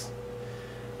months.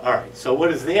 All right, so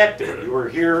what does that do?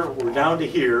 We're down to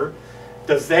here.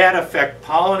 Does that affect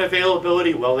pollen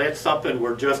availability? Well, that's something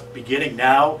we're just beginning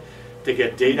now to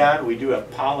get data on. We do have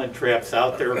pollen traps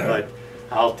out there, but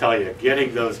I'll tell you,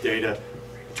 getting those data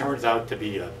turns out to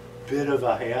be a bit of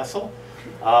a hassle,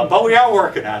 but we are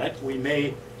working on it. We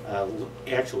may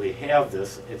actually have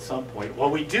this at some point.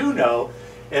 What we do know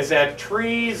is that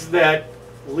trees that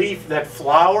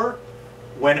flower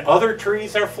when other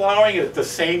trees are flowering at the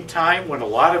same time, when a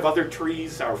lot of other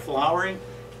trees are flowering,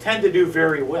 tend to do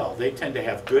very well. They tend to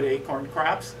have good acorn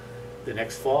crops the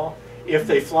next fall. If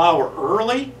they flower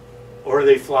early or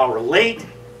they flower late,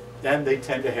 then they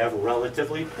tend to have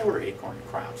relatively poor acorn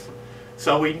crops.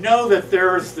 So we know that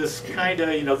there's this kind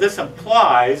of, this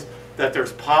implies that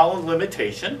there's pollen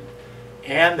limitation,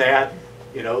 and that,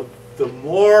 the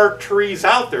more trees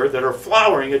out there that are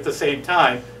flowering at the same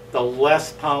time, the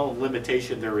less pollen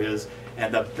limitation there is,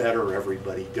 and the better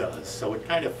everybody does. So it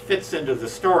kind of fits into the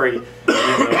story, even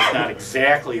though it's not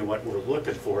exactly what we're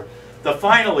looking for. The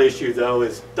final issue, though,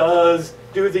 is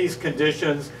do these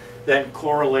conditions then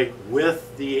correlate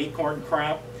with the acorn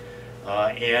crop?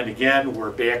 And again,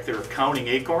 we're back there counting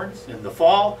acorns in the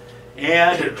fall,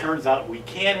 and it turns out we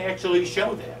can't actually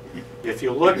show that. If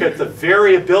you look at the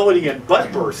variability in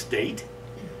bud burst date,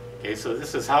 okay, so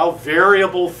this is how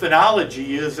variable phenology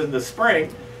is in the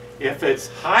spring. If it's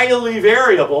highly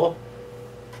variable,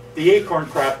 the acorn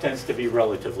crop tends to be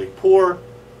relatively poor.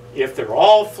 If they're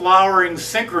all flowering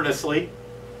synchronously,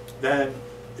 then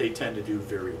they tend to do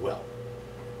very well.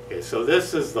 Okay, so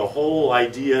this is the whole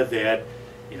idea that,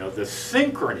 the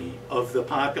synchrony of the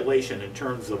population in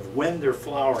terms of when they're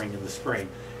flowering in the spring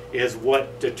is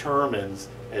what determines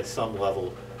at some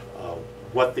level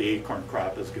what the acorn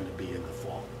crop is going to be in the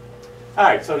fall. All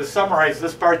right, so to summarize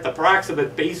this part, the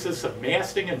proximate basis of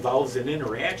masting involves an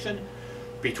interaction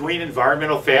between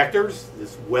environmental factors,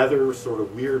 this weather, sort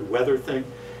of weird weather thing,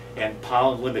 and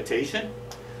pollen limitation.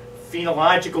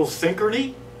 Phenological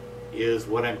synchrony is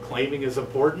what I'm claiming is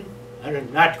important.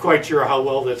 I'm not quite sure how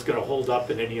well that's going to hold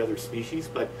up in any other species,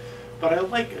 but I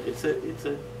like it. It's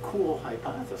a cool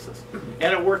hypothesis,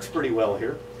 and it works pretty well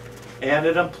here. And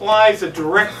it implies a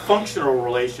direct functional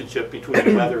relationship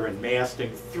between weather and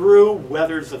masting through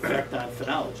weather's effect on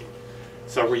phenology.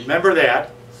 So remember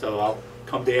that. So I'll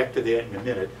come back to that in a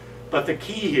minute. But the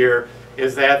key here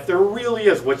is that there really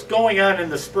is what's going on in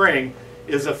the spring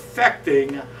is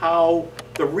affecting how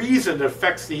the reason it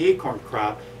affects the acorn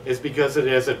crop is because it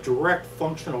has a direct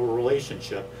functional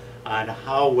relationship on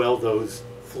how well those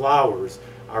flowers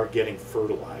are getting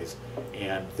fertilized,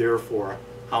 and therefore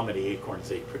how many acorns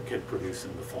they can produce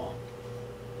in the fall.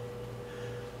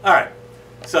 All right,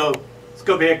 so let's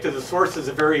go back to the sources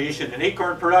of variation in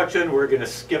acorn production. We're going to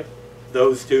skip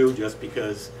those two just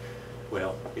because,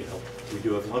 well, we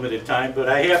do have limited time, but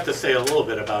I have to say a little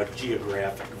bit about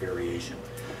geographic variation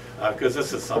because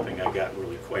this is something I got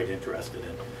really quite interested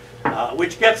in,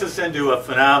 which gets us into a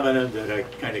phenomenon that I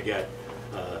kind of got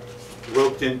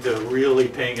roped into really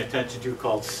paying attention to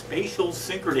called spatial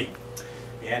synchrony.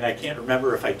 And I can't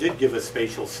remember if I did give a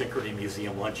spatial synchrony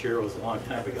museum lunch here. It was a long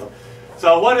time ago.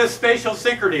 So what is spatial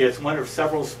synchrony? It's one of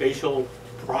several spatial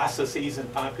processes in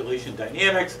population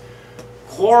dynamics.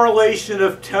 Correlation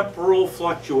of temporal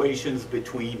fluctuations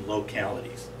between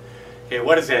localities. Okay,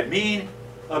 what does that mean?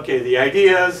 Okay, the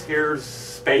idea is here's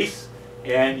space,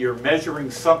 and you're measuring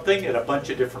something at a bunch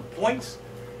of different points,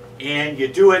 and you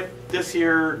do it this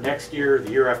year, next year,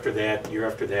 the year after that, the year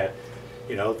after that.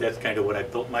 That's kind of what I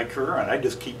built my career on. I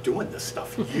just keep doing this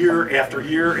stuff year after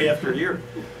year after year.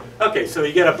 Okay, so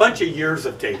you get a bunch of years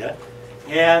of data,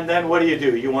 and then what do?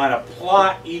 You want to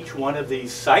plot each one of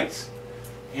these sites,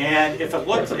 and if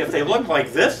they look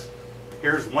like this,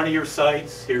 here's one of your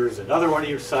sites, here's another one of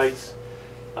your sites,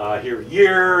 here are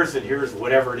years, and here's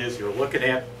whatever it is you're looking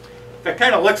at. If it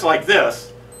kind of looks like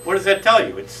this, what does that tell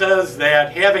you? It says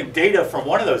that having data from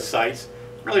one of those sites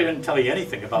really doesn't tell you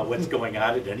anything about what's going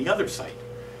on at any other site.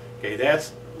 Okay,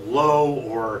 that's low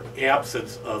or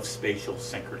absence of spatial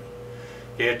synchrony.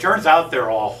 Okay, it turns out there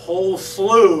are a whole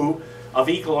slew of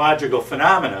ecological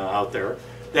phenomena out there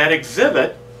that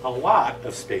exhibit a lot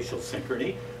of spatial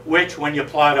synchrony, which when you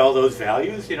plot all those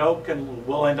values,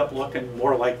 will end up looking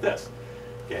more like this.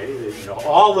 Okay,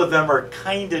 all of them are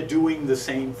kind of doing the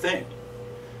same thing.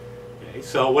 Okay,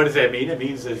 so what does that mean? It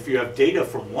means that if you have data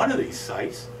from one of these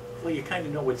sites, well, you kind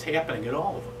of know what's happening at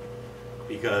all of them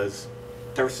because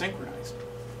they're synchronized.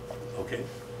 Okay,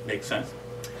 makes sense.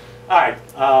 All right,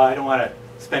 I don't want to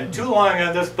spend too long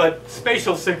on this, but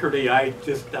spatial synchrony,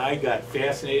 I got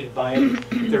fascinated by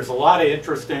it. There's a lot of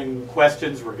interesting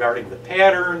questions regarding the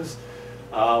patterns.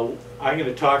 I'm going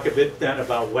to talk a bit then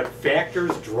about what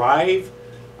factors drive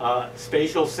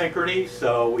spatial synchrony.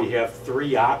 So we have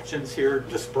three options here.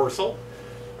 Dispersal.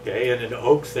 Okay, and in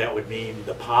oaks that would mean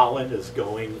the pollen is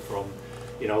going from,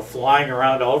 flying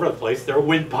around all over the place. They're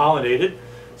wind pollinated,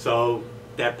 so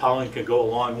that pollen can go a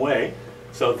long way.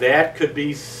 So that could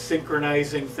be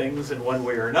synchronizing things in one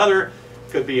way or another.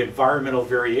 Could be environmental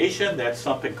variation. That's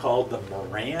something called the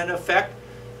Moran effect,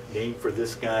 named for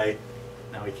this guy.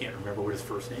 Now I can't remember what his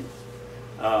first name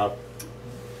is.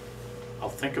 I'll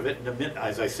think of it in a minute.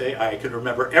 As I say, I can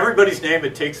remember everybody's name.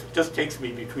 It just takes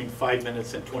me between 5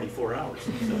 minutes and 24 hours.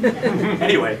 So,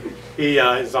 anyway, he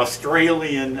is an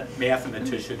Australian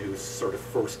mathematician who sort of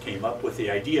first came up with the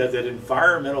idea that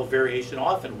environmental variation,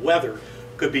 often weather,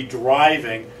 could be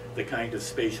driving the kind of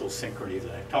spatial synchrony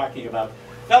that I'm talking about.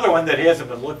 Another one that hasn't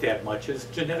been looked at much is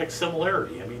genetic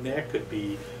similarity. I mean, that could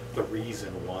be the reason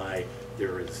why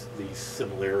there is these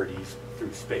similarities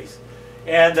through space.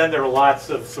 And then there are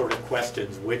lots of sort of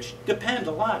questions which depend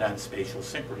a lot on spatial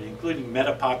synchrony, including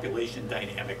metapopulation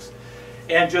dynamics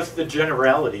and just the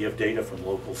generality of data from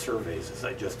local surveys, as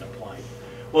I just implied.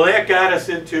 Well, that got us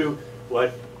into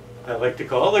what I like to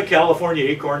call the California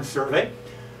Acorn Survey,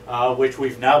 which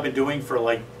we've now been doing for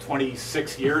like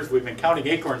 26 years. We've been counting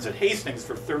acorns at Hastings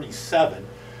for 37,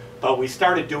 but we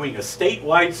started doing a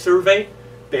statewide survey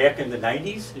back in the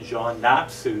 90s. Jean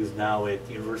Knops, who's now at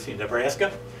the University of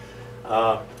Nebraska.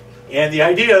 And the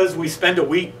idea is we spend a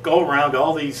week, go around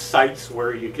all these sites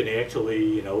where you can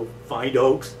actually, find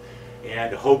oaks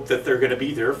and hope that they're going to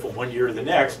be there from one year to the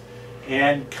next,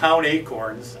 and count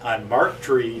acorns on marked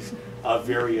trees of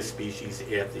various species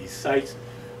at these sites.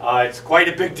 It's quite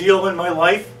a big deal in my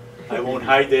life. I won't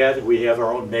hide that. We have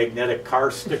our own magnetic car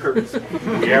stickers.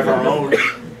 We have our own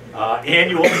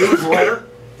annual newsletter,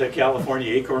 the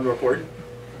California Acorn Report.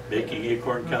 Making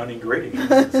acorn counting great again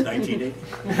since 1980.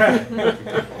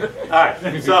 All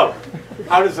right, so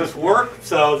how does this work?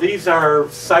 So these are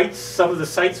sites, some of the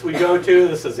sites we go to.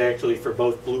 This is actually for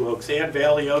both blue oaks and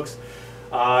valley oaks.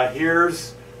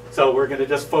 So we're going to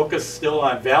just focus still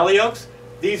on valley oaks.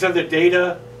 These are the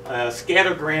data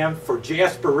scattergram for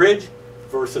Jasper Ridge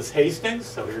versus Hastings.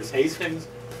 So here's Hastings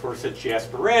versus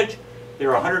Jasper Ridge.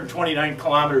 They're 129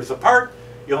 kilometers apart.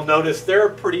 You'll notice they're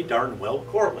pretty darn well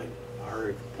correlated.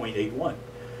 0.81.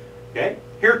 Okay,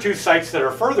 here are two sites that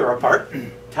are further apart.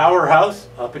 Tower House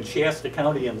up in Shasta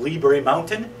County and Libre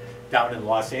Mountain down in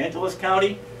Los Angeles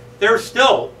County. They're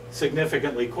still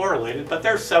significantly correlated, but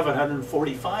they're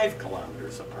 745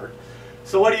 kilometers apart.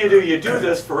 So what do? You do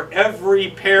this for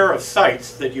every pair of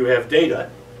sites that you have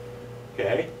data.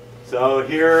 Okay, so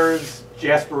here's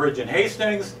Jasper Ridge and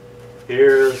Hastings.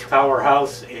 Here's Tower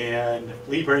House and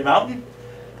Libre Mountain.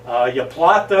 You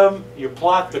plot them, you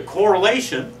plot the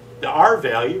correlation, the R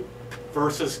value,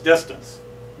 versus distance.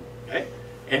 Okay?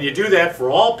 And you do that for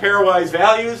all pairwise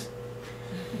values,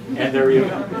 and there you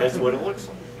go. That's what it looks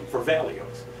like for valley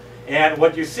oaks. And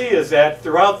what you see is that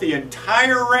throughout the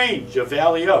entire range of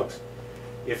valley oaks,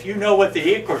 if you know what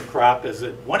the acorn crop is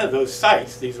at one of those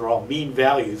sites, these are all mean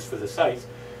values for the sites,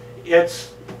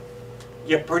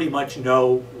 you pretty much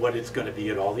know what it's going to be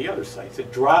at all the other sites.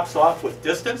 It drops off with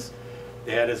distance.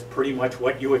 That is pretty much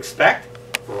what you expect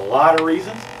for a lot of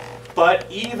reasons. But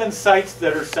even sites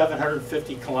that are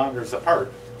 750 kilometers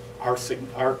apart are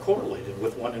correlated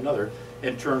with one another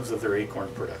in terms of their acorn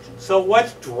production. So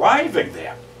what's driving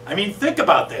that? I mean, think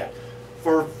about that.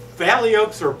 For valley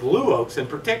oaks or blue oaks in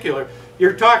particular,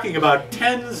 you're talking about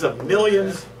tens of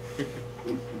millions.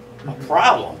 A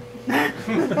problem.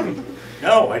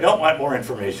 No, I don't want more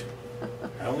information.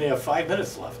 I only have 5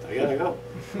 minutes left. I gotta go.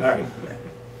 All right.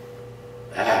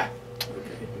 Okay,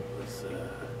 let's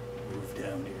move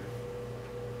down here.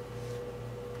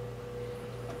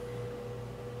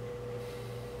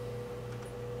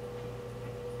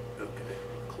 Okay,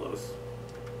 close.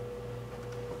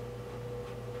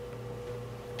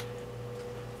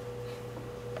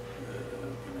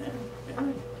 There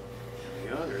we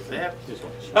go, there's that.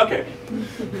 Okay.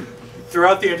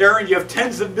 Throughout the entire range, you have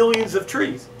tens of millions of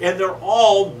trees, and they're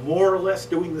all more or less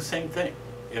doing the same thing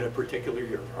in a particular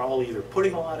year. They're all either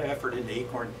putting a lot of effort into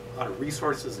acorn, a lot of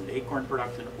resources into acorn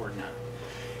production, or not.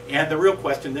 And the real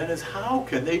question then is, how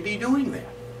can they be doing that?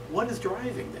 What is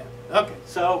driving that? Okay,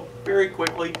 so very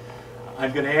quickly,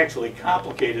 I'm going to actually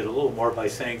complicate it a little more by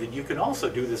saying that you can also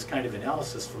do this kind of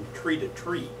analysis from tree to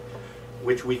tree,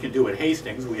 which we can do at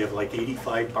Hastings. We have like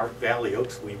 85 bark valley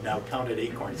oaks we've now counted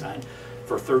acorns on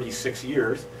for 36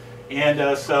 years.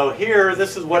 And so here,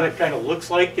 this is what it kind of looks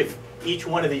like if each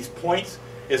one of these points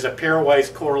is a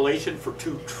pairwise correlation for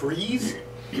two trees,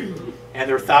 and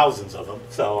there are thousands of them,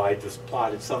 so I just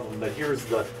plotted some of them, but here's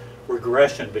the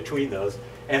regression between those.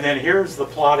 And then here's the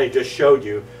plot I just showed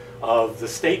you of the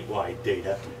statewide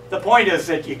data. The point is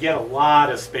that you get a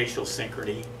lot of spatial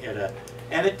synchrony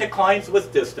and it declines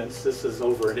with distance. This is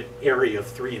over an area of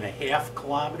 3.5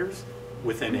 kilometers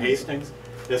within Hastings.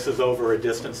 This is over a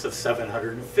distance of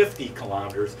 750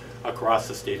 kilometers across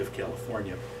the state of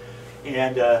California.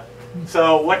 And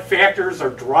so what factors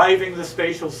are driving the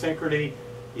spatial synchrony?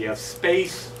 You have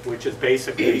space, which is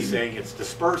basically saying it's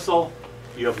dispersal.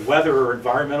 You have weather or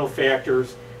environmental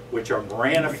factors, which are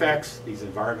Moran effects. These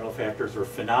environmental factors are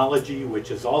phenology,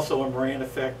 which is also a Moran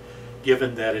effect,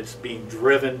 given that it's being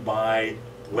driven by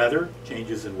weather,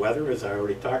 changes in weather, as I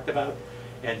already talked about,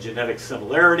 and genetic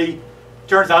similarity.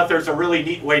 Turns out there's a really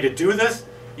neat way to do this.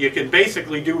 You can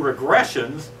basically do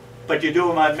regressions, but you do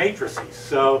them on matrices.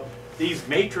 So these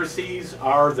matrices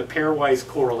are the pairwise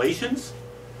correlations.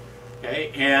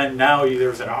 Okay, and now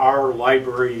there's an R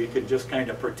library. You can just kind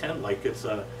of pretend like it's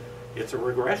a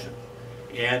regression,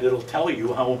 and it'll tell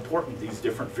you how important these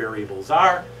different variables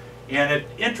are. And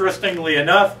interestingly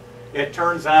enough, it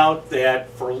turns out that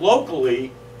for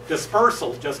locally,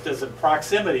 dispersal, just as in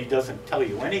proximity, doesn't tell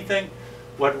you anything.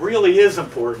 What really is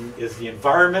important is the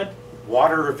environment,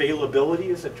 water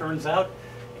availability, as it turns out,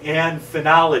 and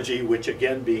phenology, which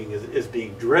again is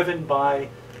being driven by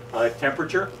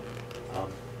temperature.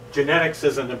 Genetics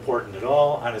isn't important at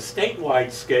all. On a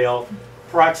statewide scale,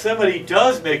 proximity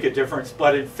does make a difference,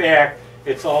 but in fact,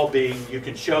 it's all you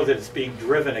can show that it's being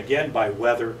driven again by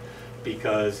weather,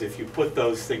 because if you put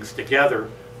those things together,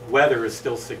 weather is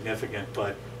still significant,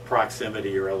 but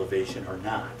proximity or elevation are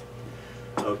not.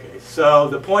 Okay, so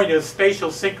the point is spatial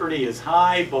synchrony is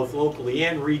high, both locally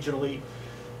and regionally.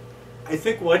 I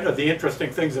think one of the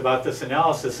interesting things about this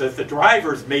analysis is the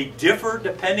drivers may differ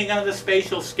depending on the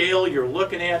spatial scale you're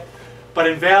looking at, but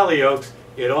in Valley Oaks,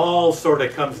 it all sort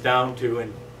of comes down to,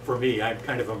 and for me, I'm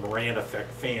kind of a Moran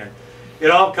effect fan,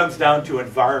 it all comes down to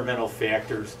environmental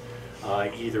factors,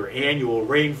 either annual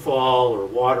rainfall or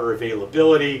water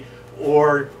availability,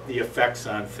 or the effects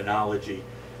on phenology,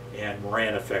 and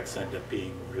Moran effects end up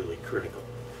being really critical.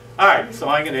 All right, so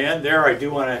I'm going to end there. I do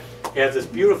want to have this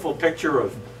beautiful picture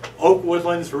of oak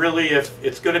woodlands. Really, if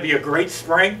it's going to be a great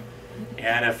spring,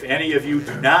 and if any of you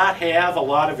do not have a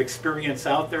lot of experience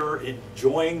out there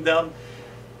enjoying them,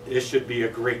 this should be a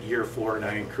great year for it, and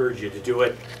I encourage you to do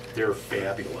it. They're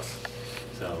fabulous.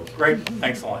 So, great.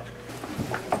 Thanks a lot.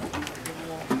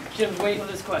 Jim's waiting for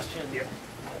this question. Yeah.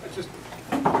 It's just,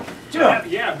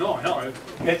 Jim. no.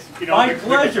 It's You know, my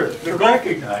pleasure to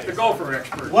recognize The gopher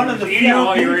expert. one of the Eating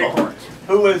all few your people acorns.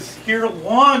 who is here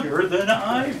longer than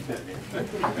I've been.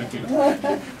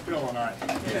 Bill and I.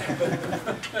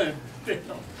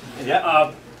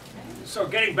 Yeah. So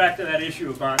getting back to that issue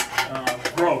about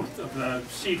growth of the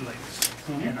seedlings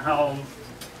and how,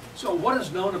 so what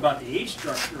is known about the age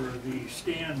structure of the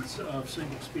stands of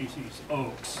single species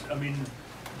oaks? I mean,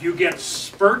 do you get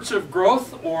spurts of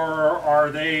growth, or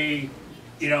are they,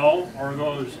 are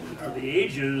the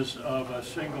ages of a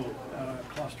single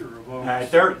cluster of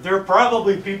oaks? There are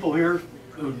probably people here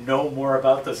who know more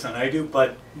about this than I do,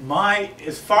 but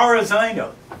as far as I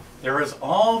know, there is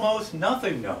almost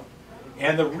nothing known.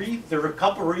 And there are a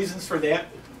couple reasons for that.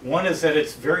 One is that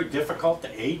it's very difficult to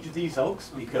age these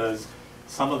oaks because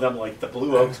some of them, like the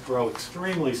blue oaks, grow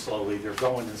extremely slowly. They're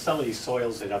growing in some of these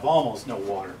soils that have almost no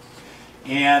water.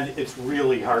 And it's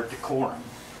really hard to core them.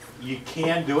 You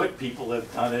can do it. People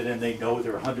have done it, and they know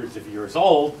they're hundreds of years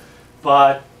old.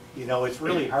 But, it's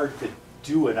really hard to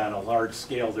do it on a large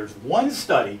scale. There's one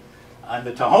study on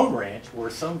the Tejon Ranch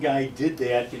where some guy did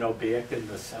that, back in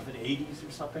the 80s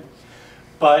or something.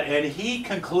 And he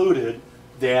concluded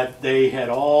that they had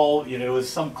all, it was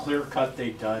some clear cut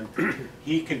they'd done.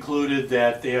 He concluded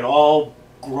that they had all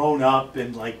grown up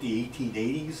in like the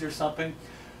 1880s or something.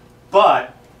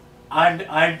 But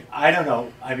I don't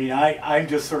know. I mean, I'm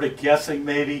just sort of guessing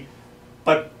maybe.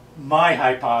 But my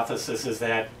hypothesis is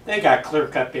that they got clear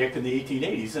cut back in the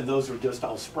 1880s, and those were just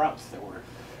all sprouts that were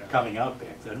coming out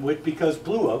back then. Because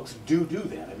blue oaks do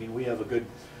that. I mean, we have a good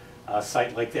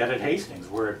site like that at Hastings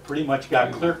where it pretty much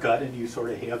got clear cut, and you sort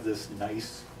of have this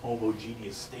nice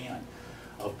homogeneous stand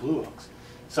of blue oaks.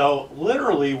 So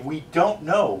literally, we don't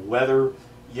know whether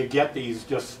you get these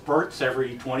just spurts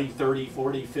every 20, 30,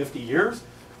 40, 50 years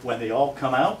when they all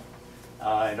come out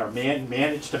and are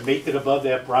manage to make it above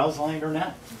that browse line or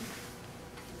not.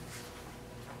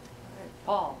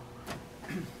 Paul.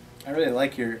 I really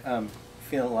like your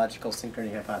phenological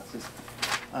synchrony hypothesis.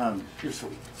 You're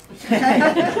sweet.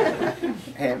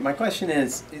 Hey, my question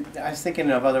is, I was thinking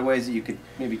of other ways that you could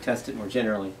maybe test it more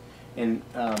generally. And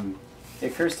it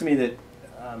occurs to me that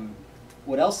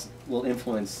what else will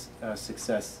influence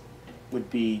success would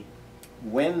be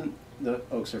when the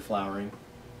oaks are flowering,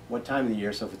 what time of the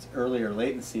year, so if it's early or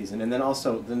late in the season, and then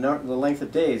also the length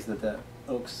of days that the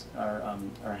oaks are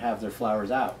have their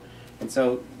flowers out. And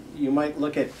so you might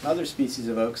look at other species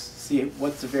of oaks, see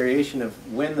what's the variation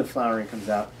of when the flowering comes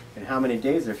out and how many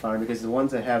days they're flowering, because the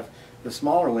ones that have the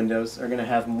smaller windows are going to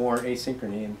have more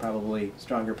asynchrony and probably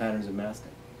stronger patterns of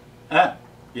masting. Ah,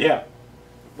 yeah.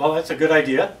 Well, that's a good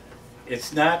idea.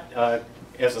 It's not,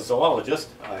 as a zoologist,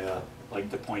 I like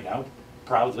to point out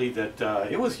proudly that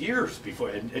it was years before,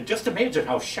 and just imagine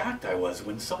how shocked I was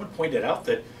when someone pointed out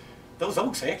that those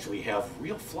oaks actually have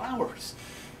real flowers.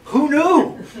 Who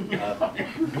knew?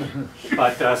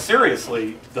 But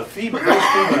seriously, those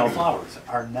female flowers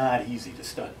are not easy to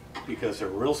study because they're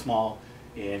real small,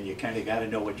 and you kind of got to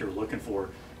know what you're looking for,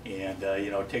 and you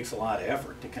know, it takes a lot of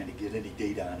effort to kind of get any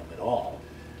data on them at all.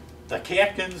 The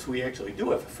catkins, we actually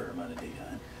do have a fair amount of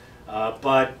data on,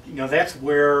 but you know, that's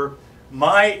where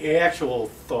my actual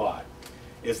thought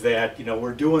is that, you know,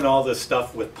 we're doing all this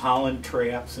stuff with pollen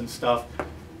traps and stuff,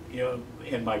 you know,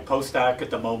 and my postdoc at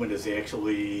the moment is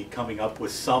actually coming up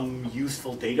with some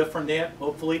useful data from that,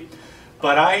 hopefully.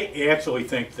 But I actually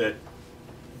think that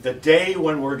the day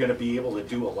when we're going to be able to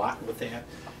do a lot with that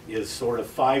is sort of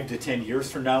 5 to 10 years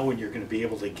from now, when you're going to be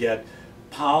able to get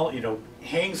you know,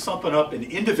 hang something up in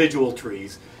individual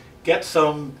trees, get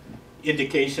some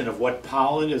indication of what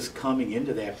pollen is coming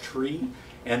into that tree,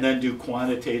 and then do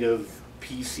quantitative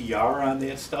PCR on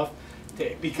that stuff,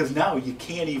 because now you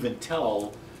can't even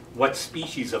tell what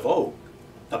species of oak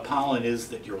the pollen is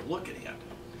that you're looking at.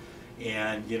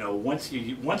 And you know, once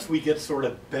we get sort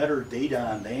of better data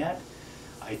on that,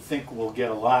 I think we'll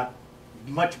get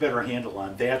much better handle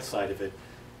on that side of it.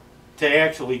 To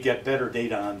actually get better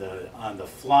data on the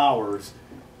flowers,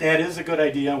 that is a good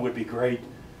idea, would be great.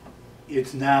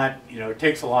 It's not, you know, it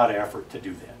takes a lot of effort to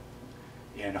do that.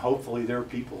 And hopefully there are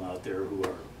people out there who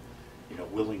are, you know,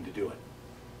 willing to do it.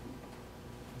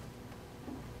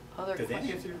 Other Did that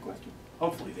questions? answer your question?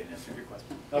 Hopefully that answered your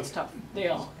question. It's tough. They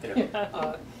all.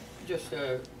 Yeah. Just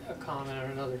a comment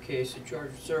on another case at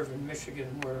George Reserve in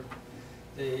Michigan, where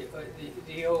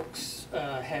the oaks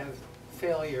have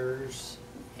failures,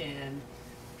 and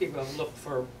people have looked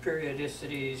for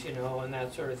periodicities, you know, and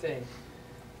that sort of thing.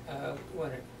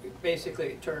 When it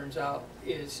basically turns out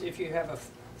is, if you have a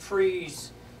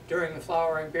freeze during the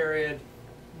flowering period,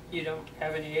 you don't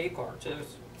have any acorns.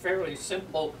 It's a fairly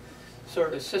simple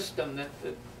sort of system that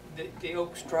the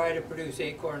oaks try to produce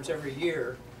acorns every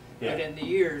year. Yeah. But in the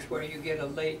years where you get a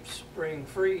late spring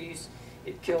freeze,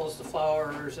 it kills the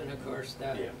flowers, and of course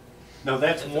that. Yeah. No,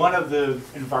 that's one of the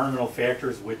environmental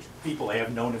factors which people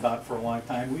have known about for a long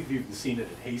time. We've even seen it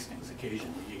at Hastings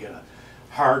occasionally. You get a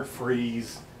hard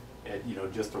freeze at, you know,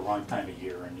 just the wrong time of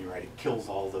year, and you're right, it kills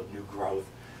all the new growth,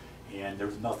 and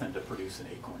there's nothing to produce an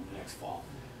acorn the next fall.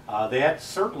 That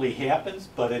certainly happens,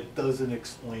 but it doesn't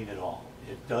explain it all.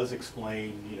 It does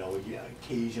explain, you know, yeah,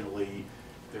 occasionally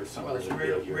there's some Well, it's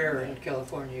really big rare in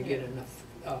California you get enough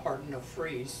hard enough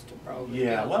freeze to probably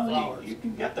yeah, kill well, the flowers. you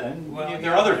can get that. And Well,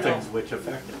 there are other I things know. which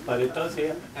affect it, but it does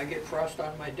happen. I get frost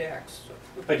on my decks.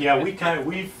 So. But yeah,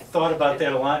 we've thought about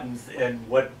that a lot, and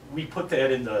what we put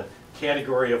that in the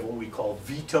category of what we call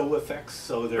veto effects.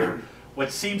 So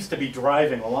what seems to be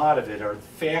driving a lot of it are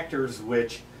factors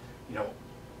which, you know,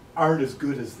 aren't as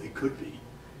good as they could be,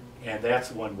 and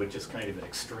that's one which is kind of an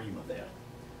extreme of that.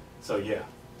 So yeah,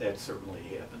 that certainly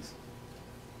happens.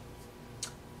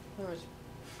 There was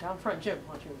down front, Jim.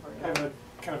 Why don't you bring I it have up?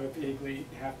 a kind of a vaguely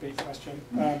half-baked question.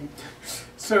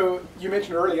 So you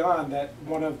mentioned early on that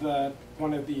one of the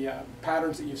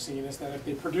patterns that you've seen is that if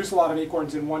they produce a lot of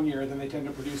acorns in one year, then they tend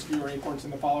to produce fewer acorns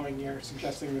in the following year,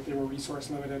 suggesting that they were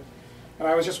resource limited. And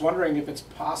I was just wondering if it's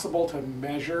possible to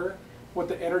measure what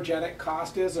the energetic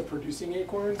cost is of producing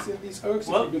acorns in these oaks.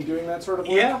 Well, if you've been doing that sort of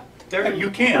work? Yeah, you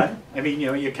can. I mean, you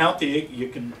know, you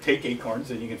can take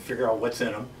acorns and you can figure out what's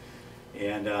in them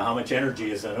and how much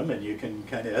energy is in them, and you can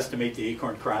kind of estimate the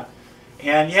acorn crop.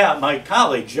 And yeah, my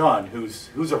colleague John,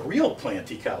 who's a real plant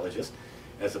ecologist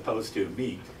as opposed to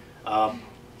me,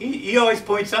 he always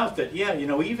points out that, yeah, you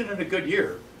know, even in a good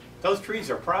year, those trees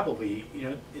are probably, you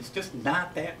know, it's just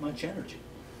not that much energy.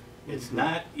 It's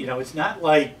not, you know, it's not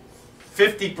like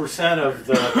 50% of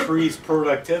the tree's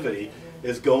productivity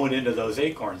is going into those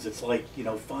acorns. It's like, you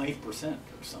know, 5% or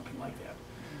something like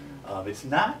that. It's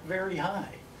not very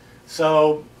high.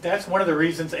 So that's one of the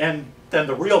reasons. And then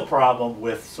the real problem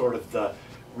with sort of the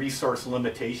resource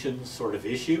limitation sort of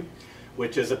issue,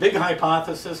 which is a big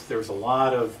hypothesis. There's a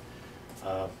lot of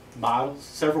models,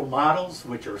 several models,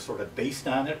 which are sort of based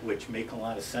on it, which make a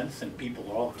lot of sense, and people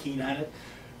are all keen on it.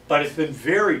 But it's been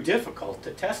very difficult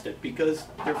to test it because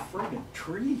they're friggin'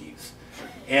 trees,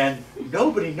 and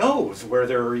nobody knows where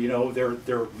they're, you know, they're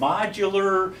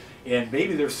modular, and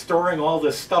maybe they're storing all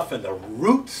this stuff in the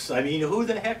roots. I mean, who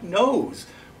the heck knows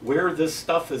where this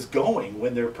stuff is going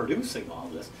when they're producing all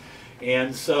this.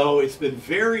 And so it's been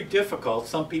very difficult.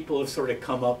 Some people have sort of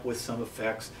come up with some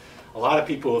effects. A lot of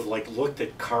people have like looked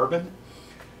at carbon.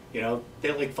 You know,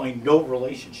 they like find no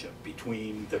relationship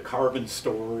between the carbon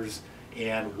stores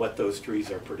and what those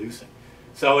trees are producing.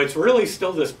 So it's really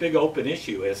still this big open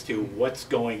issue as to what's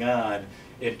going on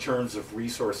in terms of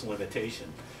resource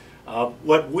limitation.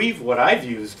 What I've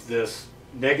used this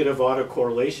negative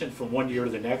autocorrelation from one year to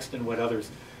the next, and what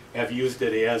others have used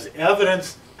it as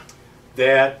evidence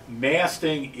that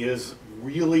masting is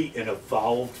really an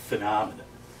evolved phenomenon,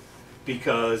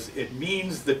 because it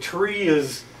means the tree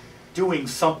is doing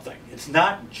something. It's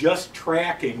not just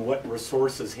tracking what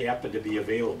resources happen to be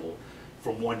available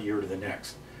from one year to the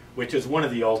next, which is one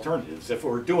of the alternatives. If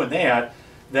we're doing that,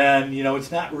 then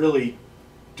it's not really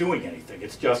doing anything.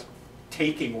 It's just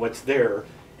taking what's there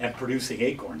and producing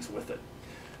acorns with it.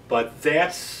 But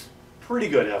that's pretty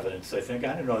good evidence, I think.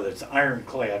 I don't know that it's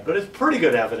ironclad, but it's pretty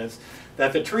good evidence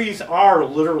that the trees are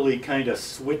literally kind of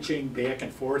switching back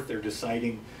and forth. They're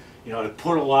deciding, to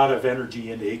put a lot of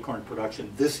energy into acorn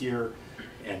production this year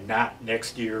and not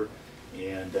next year,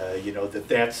 and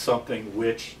that's something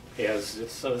which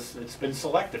it's been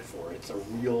selected for. It's a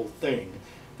real thing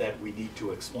that we need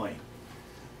to explain.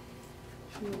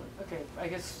 Okay, I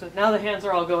guess now the hands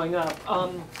are all going up.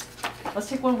 Let's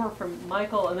take one more from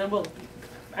Michael, and then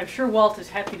I'm sure Walt is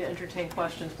happy to entertain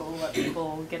questions, but we'll let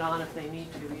people get on if they need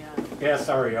to. Yeah,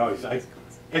 sorry, always.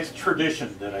 It's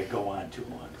tradition that I go on too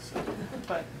long. So.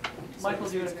 But Michael,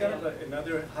 do you it's kind of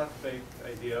another half-baked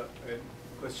idea and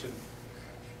question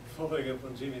following up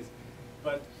on Jimmy's.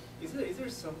 But is there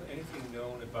anything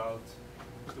known about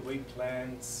the way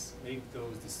plants make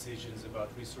those decisions about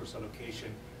resource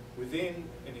allocation within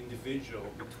an individual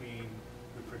between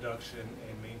reproduction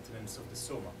and maintenance of the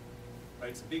soma? Right?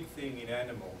 It's a big thing in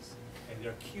animals, and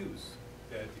there are cues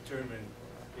that determine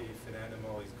if an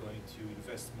animal is going to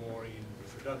invest more in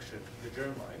reproduction, the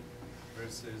germline,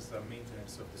 versus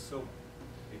maintenance of the soma.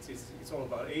 It's all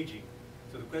about aging.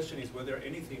 So the question is whether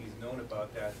anything is known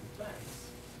about that in plants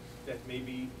that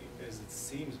maybe, as it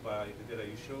seems by the data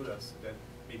you showed us, that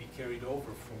maybe carried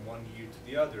over from one year to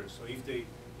the other. So if they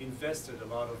invested a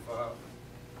lot of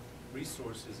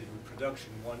resources in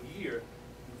reproduction one year,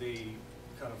 they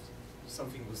kind of,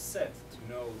 something was set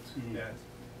to note that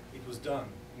it was done.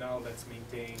 Now let's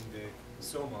maintain the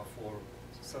soma for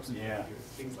subsequent years,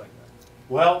 things like that.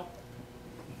 Well,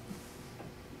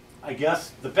 I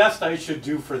guess the best I should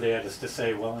do for that is to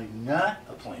say, well, I'm not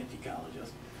a plant ecologist,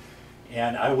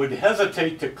 and I would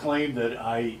hesitate to claim that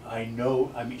I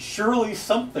know. I mean, surely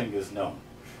something is known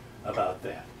about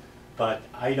that, but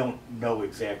I don't know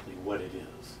exactly what it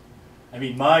is. I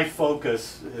mean, my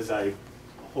focus, as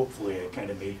hopefully I kind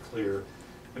of made clear,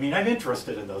 I mean, I'm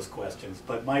interested in those questions,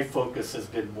 but my focus has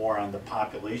been more on the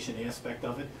population aspect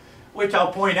of it, which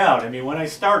I'll point out. I mean, when I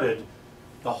started,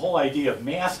 the whole idea of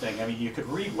masting, I mean, you could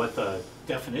read what the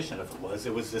definition of it was.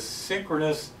 It was this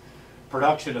synchronous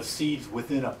production of seeds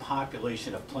within a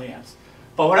population of plants.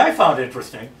 But what I found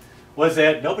interesting was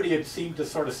that nobody had seemed to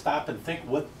sort of stop and think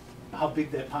how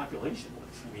big that population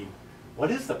was. I mean,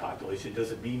 what is the population?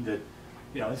 Does it mean that,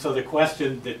 and so the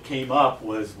question that came up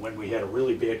was when we had a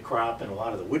really bad crop and a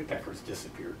lot of the woodpeckers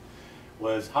disappeared,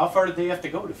 was how far did they have to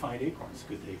go to find acorns?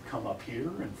 Could they come up here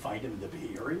and find them in the Bay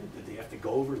Area? Did they have to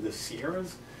go over to the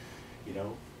Sierras?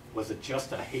 Was it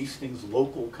just a Hastings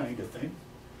local kind of thing?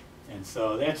 And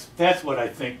so that's what I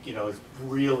think, has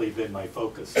really been my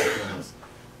focus in this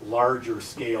larger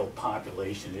scale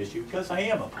population issue, because I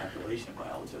am a population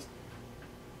biologist.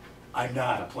 I'm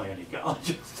not a plant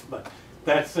ecologist, but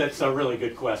that's a really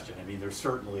good question. I mean, there's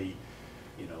certainly,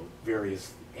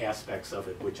 various aspects of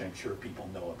it which I'm sure people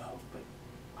know about, but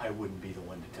I wouldn't be the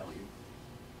one to tell you.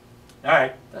 All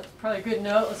right. That's probably a good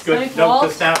note. Let's good thank note Walt.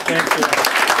 to stop. Thanks.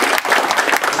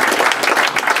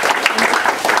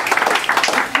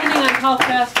 Depending on how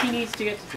fast he needs to get to